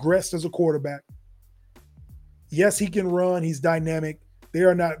has regressed as a quarterback. Yes, he can run. He's dynamic. They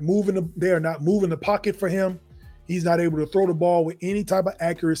are not moving the pocket for him. He's not able to throw the ball with any type of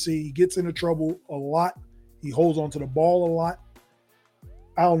accuracy. He gets into trouble a lot. He holds onto the ball a lot.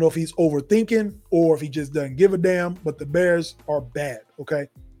 I don't know if he's overthinking or if he just doesn't give a damn, but the Bears are bad, okay?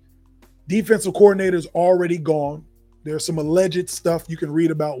 Defensive coordinator's already gone. There's some alleged stuff you can read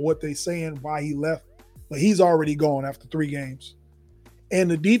about what they're saying, why he left, but he's already gone after 3 games.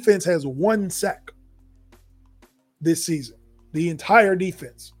 And the defense has 1 sack this season. The entire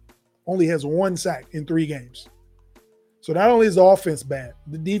defense only has 1 sack in 3 games. So not only is the offense bad,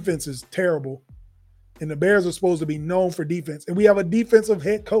 the defense is terrible. And the Bears are supposed to be known for defense. And we have a defensive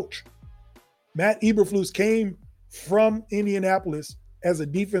head coach. Matt Eberflus came from Indianapolis as a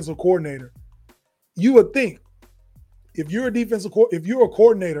defensive coordinator. You would think if you're a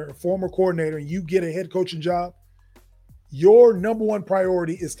coordinator, a former coordinator, and you get a head coaching job, your number one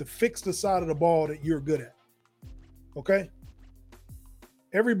priority is to fix the side of the ball that you're good at. Okay?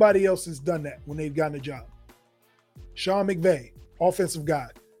 Everybody else has done that when they've gotten a job. Sean McVay, offensive guy,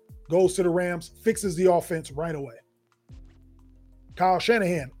 goes to the Rams, fixes the offense right away. Kyle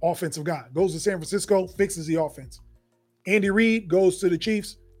Shanahan, offensive guy, goes to San Francisco, fixes the offense. Andy Reid goes to the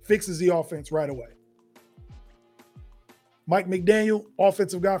Chiefs, fixes the offense right away. Mike McDaniel,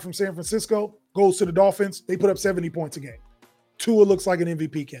 offensive guy from San Francisco, goes to the Dolphins. They put up 70 points a game. Tua looks like an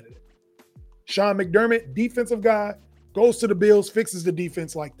MVP candidate. Sean McDermott, defensive guy, goes to the Bills, fixes the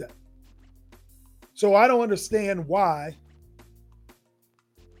defense like that. So I don't understand why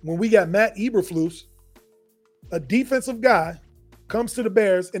when we got Matt Eberflus, a defensive guy, comes to the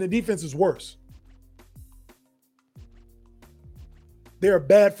Bears and the defense is worse. They're a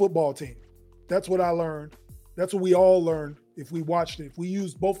bad football team. That's what I learned. That's what we all learned if we watched it. If we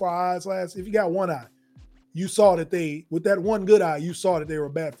used both our eyes if you got one eye, you saw that with that one good eye, you saw that they were a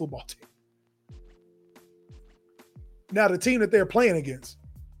bad football team. Now, the team that they're playing against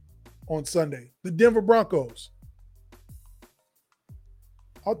on Sunday, the Denver Broncos.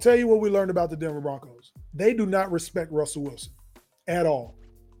 I'll tell you what we learned about the Denver Broncos. They do not respect Russell Wilson at all.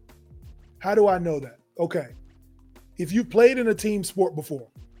 How do I know that? Okay. If you played in a team sport before,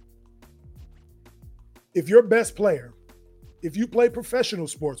 if your best player, if you played professional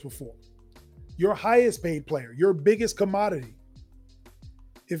sports before, your highest paid player, your biggest commodity,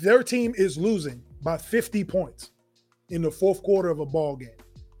 if their team is losing by 50 points in the fourth quarter of a ball game,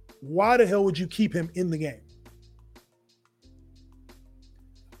 why the hell would you keep him in the game?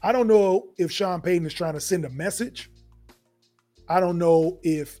 I don't know if Sean Payton is trying to send a message. I don't know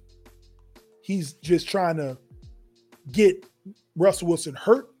if he's just trying to get Russell Wilson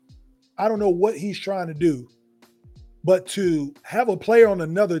hurt. I don't know what he's trying to do. But to have a player on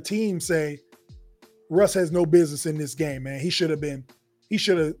another team say, Russ has no business in this game, man. He should have been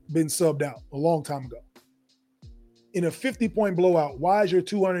subbed out a long time ago. In a 50-point blowout, why is your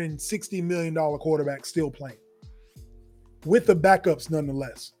 $260 million quarterback still playing? With the backups,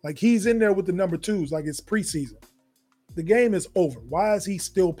 nonetheless. Like, he's in there with the number twos, like it's preseason. The game is over. Why is he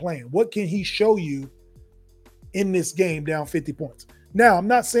still playing? What can he show you in this game down 50 points? Now, I'm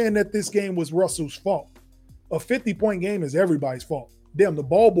not saying that this game was Russell's fault. A 50-point game is everybody's fault. Damn, the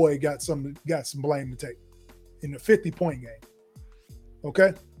ball boy got some blame to take in the 50-point game.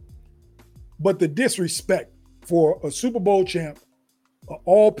 Okay? But the disrespect for a Super Bowl champ, an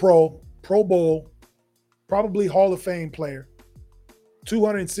all-pro, Pro Bowl, probably Hall of Fame player,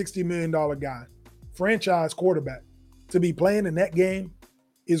 $260 million guy, franchise quarterback, to be playing in that game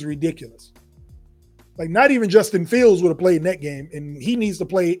is ridiculous. Like, not even Justin Fields would have played in that game, and he needs to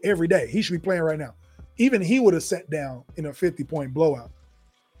play every day. He should be playing right now. Even he would have sat down in a 50-point blowout.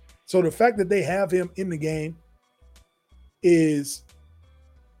 So the fact that they have him in the game is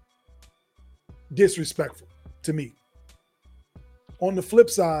disrespectful to me. On the flip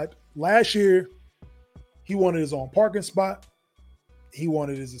side, last year, he wanted his own parking spot. He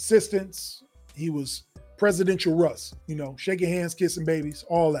wanted his assistants. He was presidential Russ, shaking hands, kissing babies,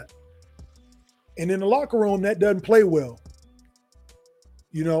 all that. And in the locker room, that doesn't play well.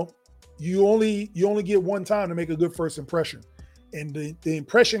 You only get one time to make a good first impression. And the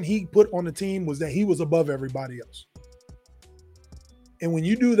impression he put on the team was that he was above everybody else. And when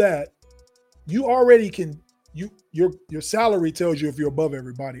you do that, you already can, your salary tells you if you're above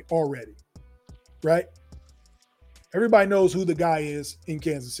everybody already, right? Everybody knows who the guy is in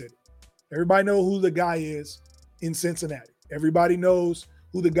Kansas City. Everybody knows who the guy is in Cincinnati. Everybody knows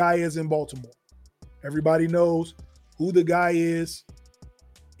who the guy is in Baltimore. Everybody knows who the guy is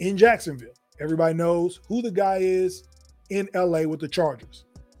in Jacksonville. Everybody knows who the guy is in LA with the Chargers.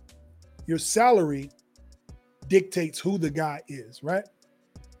 Your salary dictates who the guy is, right?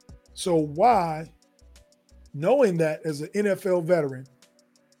 So why, knowing that as an NFL veteran,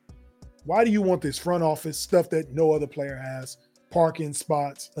 why do you want this front office stuff that no other player has? Parking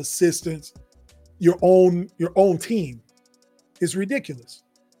spots, assistants, your own team. It's ridiculous.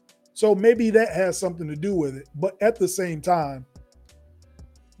 So maybe that has something to do with it. But at the same time,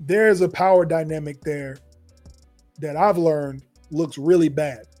 there's a power dynamic there that I've learned looks really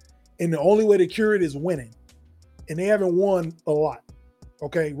bad. And the only way to cure it is winning. And they haven't won a lot.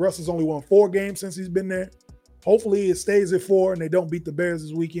 Okay, Russ has only won 4 games since he's been there. Hopefully it stays at 4 and they don't beat the Bears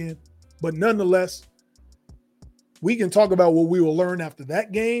this weekend. But nonetheless, we can talk about what we will learn after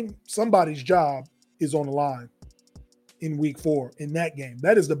that game. Somebody's job is on the line in week 4 in that game.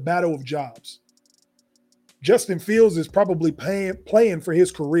 That is the battle of jobs. Justin Fields is probably playing for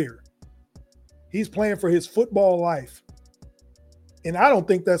his career. He's playing for his football life. And I don't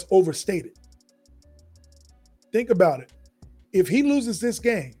think that's overstated. Think about it. If he loses this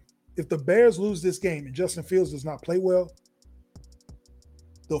game, if the Bears lose this game and Justin Fields does not play well,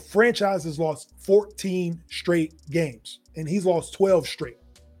 the franchise has lost 14 straight games, and he's lost 12 straight.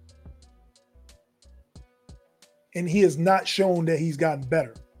 And he has not shown that he's gotten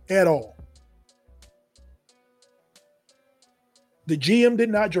better at all. The GM did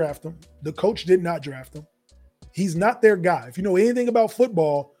not draft him. The coach did not draft him. He's not their guy. If you know anything about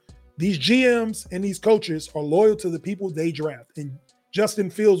football, these GMs and these coaches are loyal to the people they draft. And Justin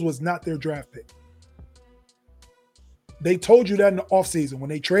Fields was not their draft pick. They told you that in the offseason. When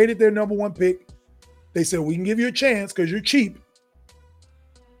they traded their number 1 pick, they said, we can give you a chance because you're cheap.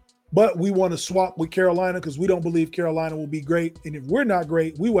 But we want to swap with Carolina because we don't believe Carolina will be great. And if we're not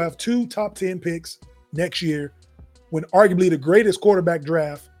great, we will have 2 top 10 picks next year when arguably the greatest quarterback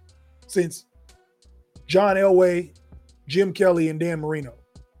draft since John Elway, Jim Kelly, and Dan Marino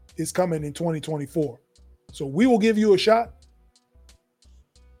is coming in 2024. So we will give you a shot.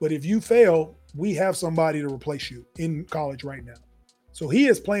 But if you fail, we have somebody to replace you in college right now. So he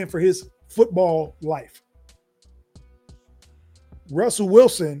is playing for his football life. Russell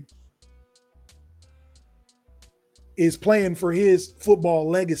Wilson is playing for his football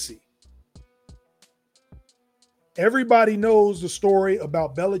legacy. Everybody knows the story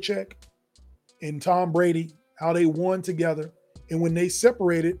about Belichick and Tom Brady, how they won together. And when they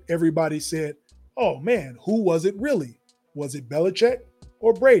separated, everybody said, oh man, who was it really? Was it Belichick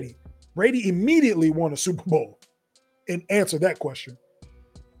or Brady? Brady immediately won a Super Bowl and answered that question.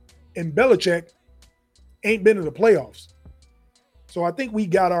 And Belichick ain't been to the playoffs. So I think we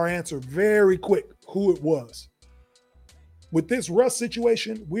got our answer very quick who it was. With this Russ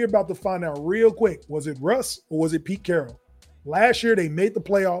situation, we're about to find out real quick. Was it Russ or was it Pete Carroll? Last year, they made the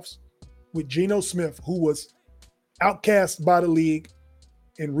playoffs with Geno Smith, who was outcast by the league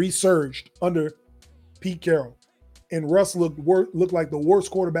and resurged under Pete Carroll. And Russ looked like the worst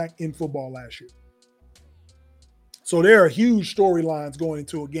quarterback in football last year. So there are huge storylines going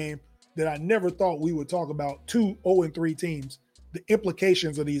into a game that I never thought we would talk about. 2 0-3 teams, the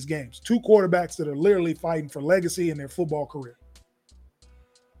implications of these games. 2 quarterbacks that are literally fighting for legacy in their football career.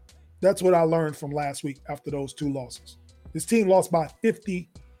 That's what I learned from last week after those 2 losses. This team lost by 50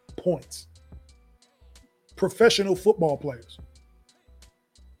 points. Professional football players.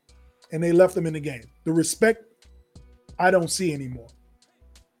 And they left them in the game. The respect I don't see anymore.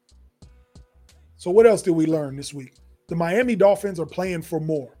 So what else did we learn this week? The Miami Dolphins are playing for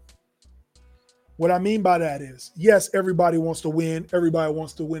more. What I mean by that is, yes, everybody wants to win. Everybody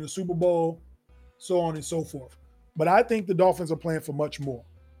wants to win a Super Bowl, so on and so forth. But I think the Dolphins are playing for much more.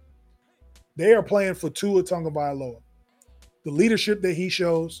 They are playing for Tua Tagovailoa. The leadership that he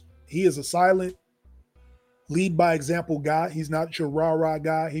shows, he is a silent, lead by example guy. He's not your rah-rah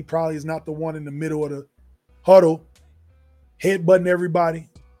guy. He probably is not the one in the middle of the huddle headbutting everybody,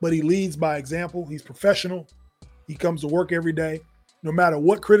 but he leads by example. He's professional. He comes to work every day. No matter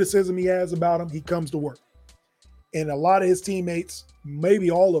what criticism he has about him, he comes to work. And a lot of his teammates,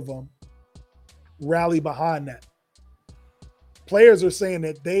 maybe all of them, rally behind that. Players are saying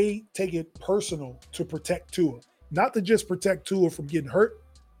that they take it personal to protect Tua. Not to just protect Tua from getting hurt.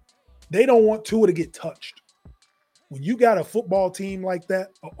 They don't want Tua to get touched. When you got a football team like that,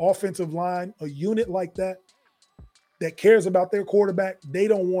 an offensive line, a unit like that cares about their quarterback, they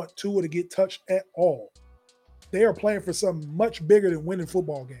don't want Tua to get touched at all. They are playing for something much bigger than winning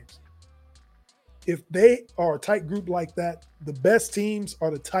football games. If they are a tight group like that, the best teams are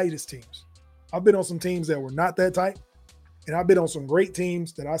the tightest teams. I've been on some teams that were not that tight, and I've been on some great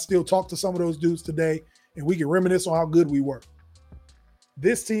teams that I still talk to some of those dudes today, and we can reminisce on how good we were.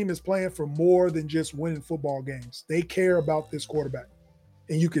 This team is playing for more than just winning football games. They care about this quarterback,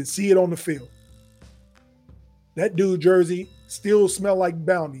 and you can see it on the field. That dude jersey still smell like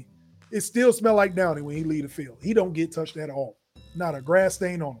Bounty. It still smell like Downey when he leave the field. He don't get touched at all. Not a grass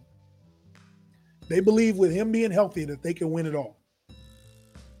stain on him. They believe with him being healthy that they can win it all.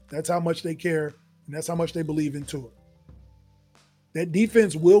 That's how much they care, and that's how much they believe into it. That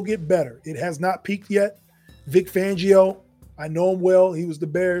defense will get better. It has not peaked yet. Vic Fangio, I know him well. He was the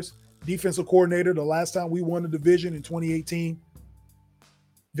Bears defensive coordinator the last time we won the division in 2018.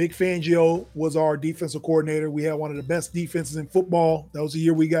 Vic Fangio was our defensive coordinator. We had one of the best defenses in football. That was the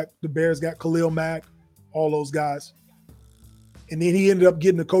year the Bears got Khalil Mack, all those guys. And then he ended up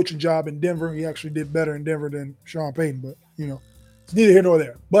getting a coaching job in Denver. He actually did better in Denver than Sean Payton, but, it's neither here nor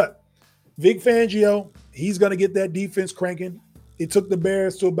there. But Vic Fangio, he's going to get that defense cranking. It took the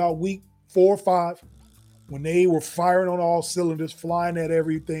Bears to about week 4 or 5 when they were firing on all cylinders, flying at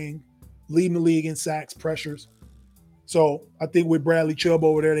everything, leading the league in sacks, pressures. So I think with Bradley Chubb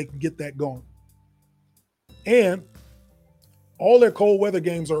over there, they can get that going. And all their cold weather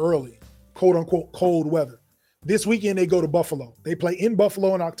games are early, quote unquote cold weather. This weekend, they go to Buffalo. They play in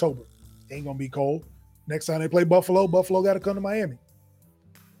Buffalo in October. Ain't going to be cold. Next time they play Buffalo, Buffalo got to come to Miami.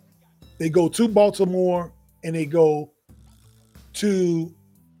 They go to Baltimore and they go to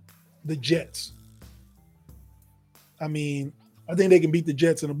the Jets. I mean, I think they can beat the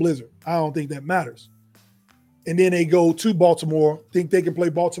Jets in a blizzard. I don't think that matters. And then they go to Baltimore, think they can play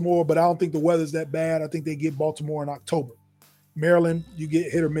Baltimore, but I don't think the weather's that bad. I think they get Baltimore in October. Maryland, you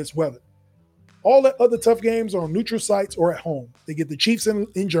get hit or miss weather. All the other tough games are on neutral sites or at home. They get the Chiefs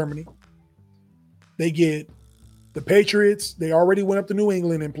in Germany. They get the Patriots. They already went up to New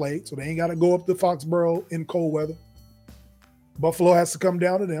England and played, so they ain't got to go up to Foxborough in cold weather. Buffalo has to come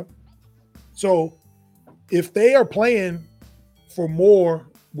down to them. So if they are playing for more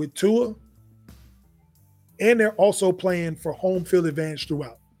with Tua, and they're also playing for home field advantage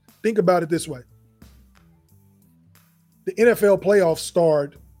throughout. Think about it this way. The NFL playoffs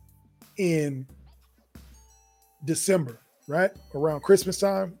start in December, right? Around Christmas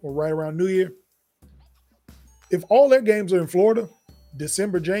time or right around New Year. If all their games are in Florida,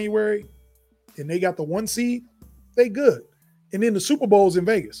 December, January, and they got the 1 seed, they good. And then the Super Bowl's in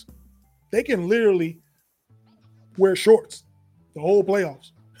Vegas. They can literally wear shorts the whole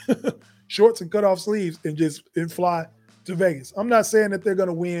playoffs. Shorts and cut off sleeves and fly to Vegas. I'm not saying that they're going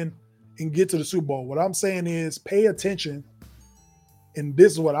to win and get to the Super Bowl. What I'm saying is pay attention. And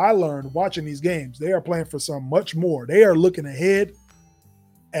this is what I learned watching these games. They are playing for some much more. They are looking ahead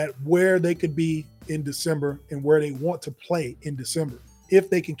at where they could be in December and where they want to play in December if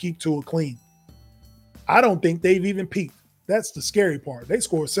they can keep Tua clean. I don't think they've even peaked. That's the scary part. They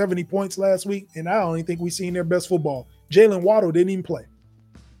scored 70 points last week, and I don't even think we've seen their best football. Jalen Waddle didn't even play.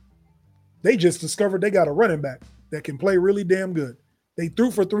 They just discovered they got a running back that can play really damn good. They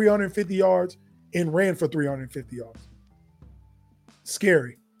threw for 350 yards and ran for 350 yards.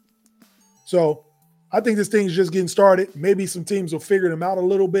 Scary. So I think this thing's just getting started. Maybe some teams will figure them out a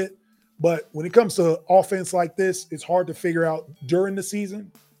little bit. But when it comes to offense like this, it's hard to figure out during the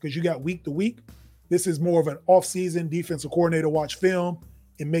season because you got week to week. This is more of an off-season defensive coordinator watch film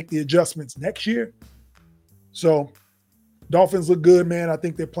and make the adjustments next year. So Dolphins look good, man. I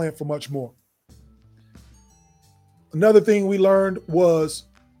think they're playing for much more. Another thing we learned was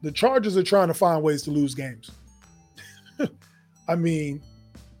the Chargers are trying to find ways to lose games. I mean,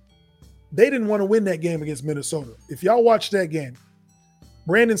 they didn't want to win that game against Minnesota. If y'all watched that game,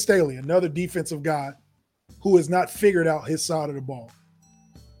 Brandon Staley, another defensive guy who has not figured out his side of the ball.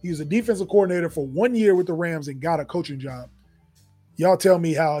 He was a defensive coordinator for 1 year with the Rams and got a coaching job. Y'all tell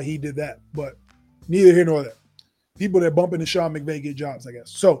me how he did that, but neither here nor there. People that bump into Sean McVay get jobs, I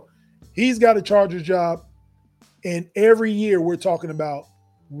guess. So he's got a Chargers job, and every year we're talking about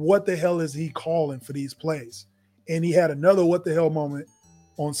what the hell is he calling for these plays. And he had another what the hell moment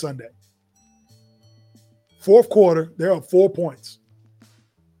on Sunday. Fourth quarter, they're up 4 points.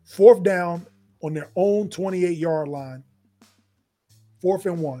 Fourth down on their own 28-yard line. 4th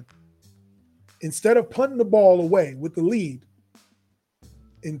and 1. Instead of punting the ball away with the lead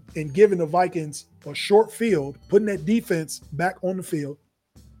and giving the Vikings a short field, putting that defense back on the field,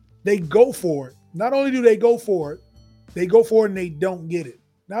 they go for it. Not only do they go for it and they don't get it.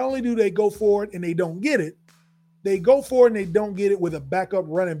 Not only do they go for it and they don't get it, they go for it and they don't get it with a backup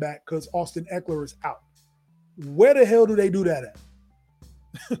running back because Austin Eckler is out. Where the hell do they do that at?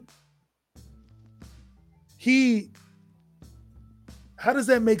 How does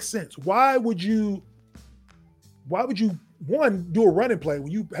that make sense? Why would you one, do a running play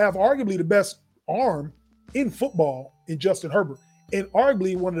when you have arguably the best arm in football in Justin Herbert and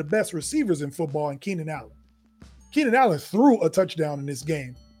arguably one of the best receivers in football in Keenan Allen? Keenan Allen threw a touchdown in this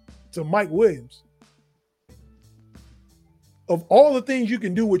game to Mike Williams. Of all the things you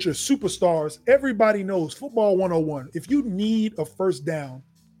can do with your superstars, everybody knows football 101. If you need a first down,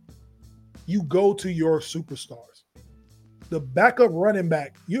 you go to your superstars. The backup running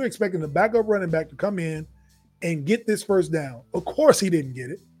back, you're expecting the backup running back to come in and get this first down. Of course he didn't get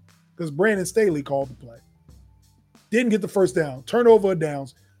it because Brandon Staley called the play. Didn't get the first down. Turnover of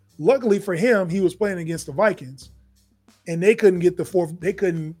downs. Luckily for him, he was playing against the Vikings and they couldn't get the fourth. They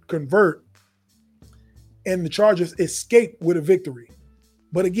couldn't convert. And the Chargers escaped with a victory.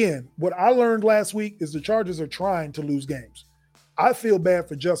 But again, what I learned last week is the Chargers are trying to lose games. I feel bad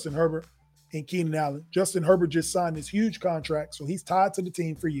for Justin Herbert and Keenan Allen. Justin Herbert just signed this huge contract, so he's tied to the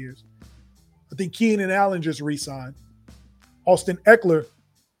team for years. I think Keenan Allen just re-signed. Austin Eckler,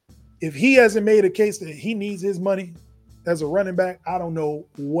 if he hasn't made a case that he needs his money as a running back, I don't know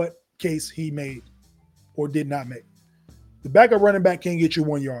what case he made or did not make. The backup running back can't get you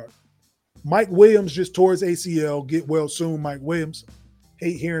 1 yard. Mike Williams just tore his ACL. Get well soon, Mike Williams.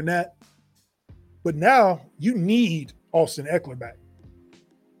 Hate hearing that. But now you need Austin Eckler back.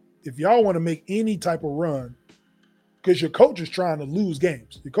 If y'all want to make any type of run, because your coach is trying to lose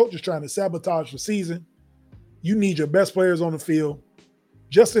games. Your coach is trying to sabotage the season. You need your best players on the field.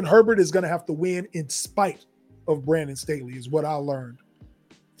 Justin Herbert is going to have to win in spite of Brandon Staley, is what I learned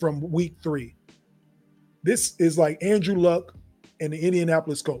from week 3. This is like Andrew Luck and the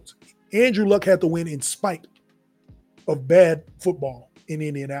Indianapolis Colts. Andrew Luck had to win in spite of bad football in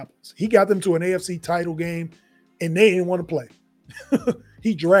Indianapolis. He got them to an AFC title game, and they didn't want to play.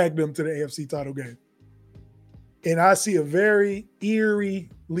 He dragged them to the AFC title game. And I see a very eerily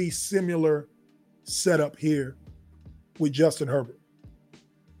similar setup here with Justin Herbert.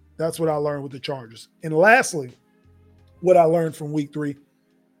 That's what I learned with the Chargers. And lastly, what I learned from week 3,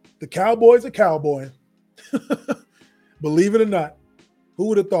 the Cowboys are cowboying. Believe it or not, who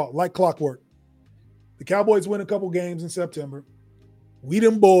would have thought? Like clockwork. The Cowboys win a couple games in September. We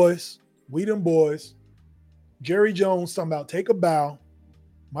them boys. Jerry Jones talking about take a bow.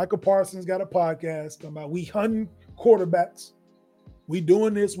 Michael Parsons got a podcast talking about we hunting quarterbacks. We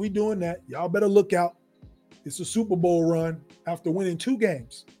doing this, we doing that. Y'all better look out. It's a Super Bowl run after winning 2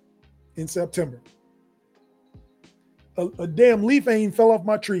 games in September. A damn leaf ain't fell off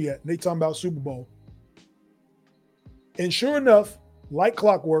my tree yet. They talking about Super Bowl. And sure enough, like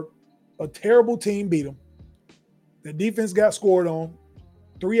clockwork, a terrible team beat them. The defense got scored on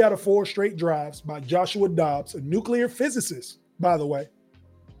 3 out of 4 straight drives by Joshua Dobbs, a nuclear physicist, by the way.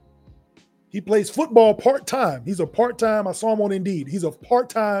 He plays football part-time. He's a part-time, I saw him on Indeed. He's a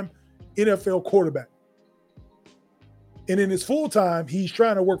part-time NFL quarterback. And in his full-time, he's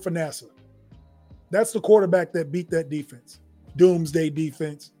trying to work for NASA. That's the quarterback that beat that defense. Doomsday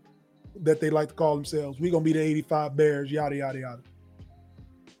defense that they like to call themselves. We're going to be the 85 Bears, yada, yada, yada.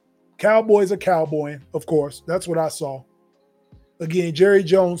 Cowboys are cowboying, of course. That's what I saw. Again, Jerry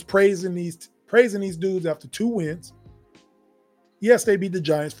Jones praising these dudes after 2 wins. Yes, they beat the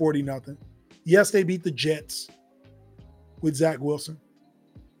Giants 40-0. Yes, they beat the Jets with Zach Wilson.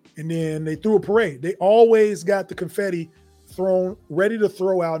 And then they threw a parade. They always got the confetti thrown, ready to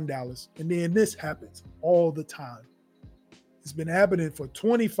throw out in Dallas. And then this happens all the time. It's been happening for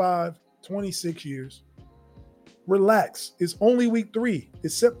 25, 26 years. Relax. It's only week 3.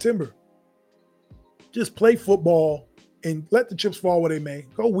 It's September. Just play football and let the chips fall where they may.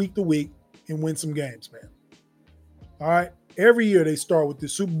 Go week to week and win some games, man. All right? Every year they start with the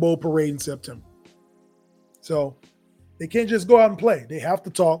Super Bowl parade in September. So they can't just go out and play. They have to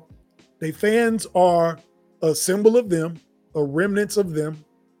talk. Their fans are a symbol of them, a remnants of them.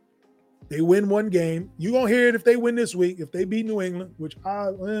 They win 1 game. You're going to hear it if they win this week, if they beat New England, which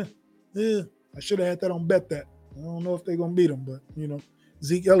I should have had that on bet that. I don't know if they're going to beat them, but,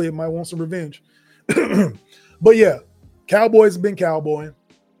 Zeke Elliott might want some revenge. But, yeah, Cowboys have been cowboying.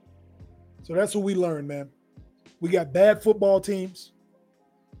 So that's what we learned, man. We got bad football teams.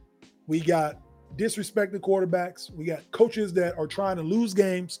 We got disrespected quarterbacks. We got coaches that are trying to lose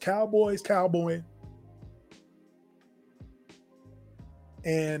games. Cowboys cowboying.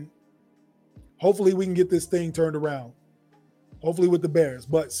 And hopefully we can get this thing turned around. Hopefully with the Bears.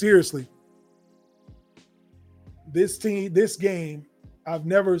 But seriously, this game, I've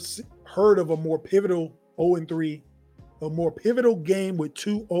never heard of a more pivotal 0-3, a more pivotal game with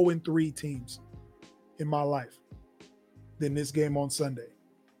 2 0-3 teams in my life than this game on Sunday.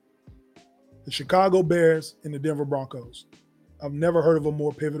 The Chicago Bears and the Denver Broncos. I've never heard of a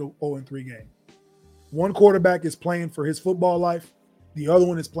more pivotal 0-3 game. One quarterback is playing for his football life. The other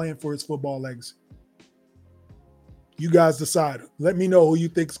one is playing for his football legacy. You guys decide. Let me know who you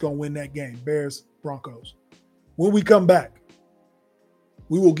think is going to win that game. Bears, Broncos. When we come back,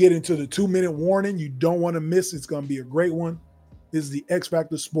 we will get into the 2-minute warning you don't want to miss. It's going to be a great one. This is the X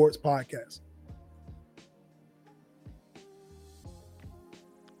Factor Sports Podcast.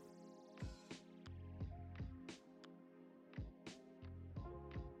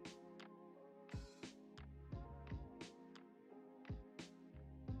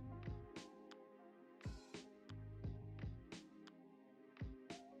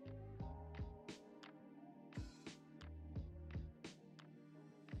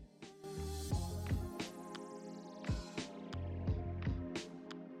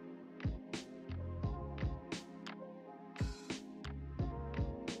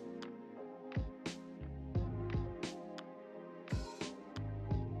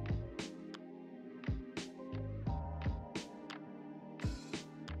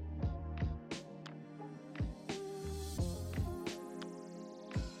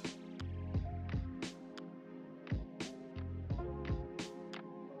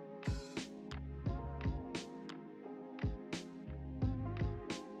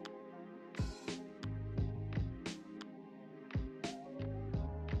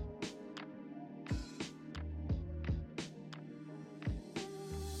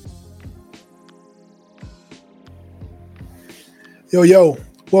 Yo,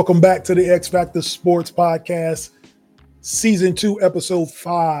 welcome back to the X Factor Sports Podcast, Season 2, Episode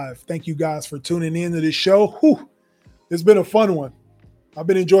 5. Thank you guys for tuning in to this show. Whew, it's been a fun one. I've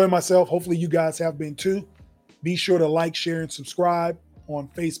been enjoying myself. Hopefully you guys have been too. Be sure to like, share, and subscribe on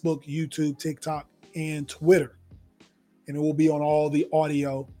Facebook, YouTube, TikTok, and Twitter. And it will be on all the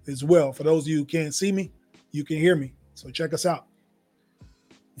audio as well. For those of you who can't see me, you can hear me. So check us out.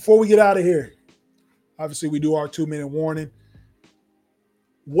 Before we get out of here, obviously we do our 2-minute warning.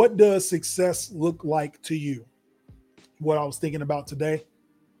 What does success look like to you? What I was thinking about today.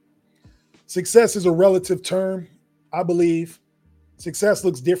 Success is a relative term. I believe success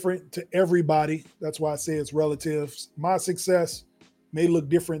looks different to everybody. That's why I say it's relative. My success may look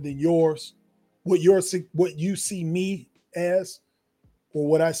different than yours. What you see me as, or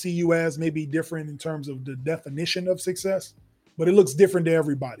what I see you as, may be different in terms of the definition of success, but it looks different to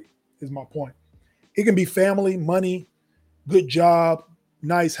everybody, is my point. It can be family, money, good job,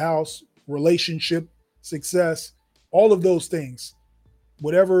 nice house, relationship, success, all of those things.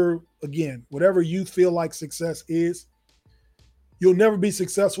 Whatever you feel like success is, you'll never be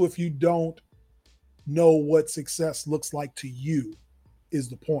successful if you don't know what success looks like to you, is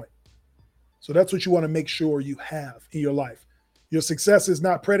the point. So that's what you want to make sure you have in your life. Your success is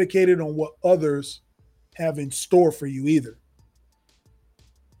not predicated on what others have in store for you either,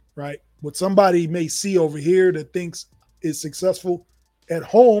 right? What somebody may see over here that thinks is successful at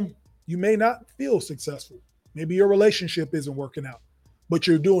home, you may not feel successful. Maybe your relationship isn't working out, but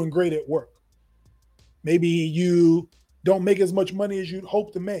you're doing great at work. Maybe you don't make as much money as you'd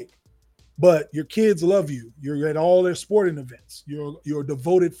hope to make, but your kids love you. You're at all their sporting events. You're a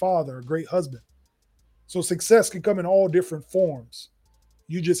devoted father, a great husband. So success can come in all different forms.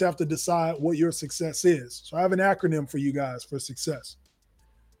 You just have to decide what your success is. So I have an acronym for you guys for success.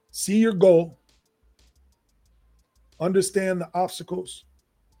 See your goal, understand the obstacles,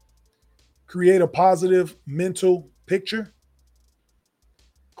 create a positive mental picture,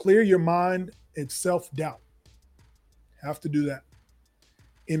 clear your mind and self-doubt. Have to do that.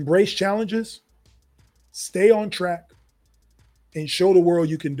 Embrace challenges, stay on track, and show the world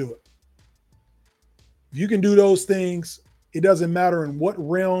you can do it. If you can do those things, it doesn't matter in what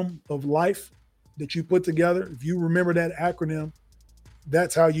realm of life that you put together. If you remember that acronym,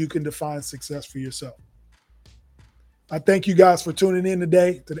 that's how you can define success for yourself. I thank you guys for tuning in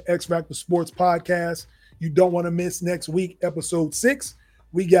today to the X Factor Sports Podcast. You don't want to miss next week, episode 6.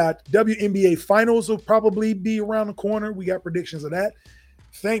 We got WNBA Finals will probably be around the corner. We got predictions of that.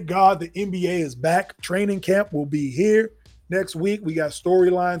 Thank God the NBA is back. Training camp will be here next week. We got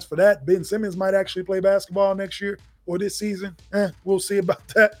storylines for that. Ben Simmons might actually play basketball next year or this season. We'll see about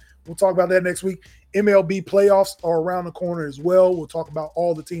that. We'll talk about that next week. MLB playoffs are around the corner as well. We'll talk about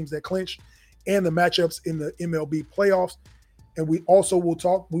all the teams that clinched and the matchups in the MLB playoffs. And we also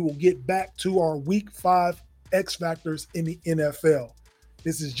will get back to our Week 5 X Factors in the NFL.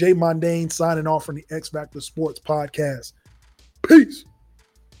 This is Jay Mondane signing off from the X Factor Sports Podcast. Peace.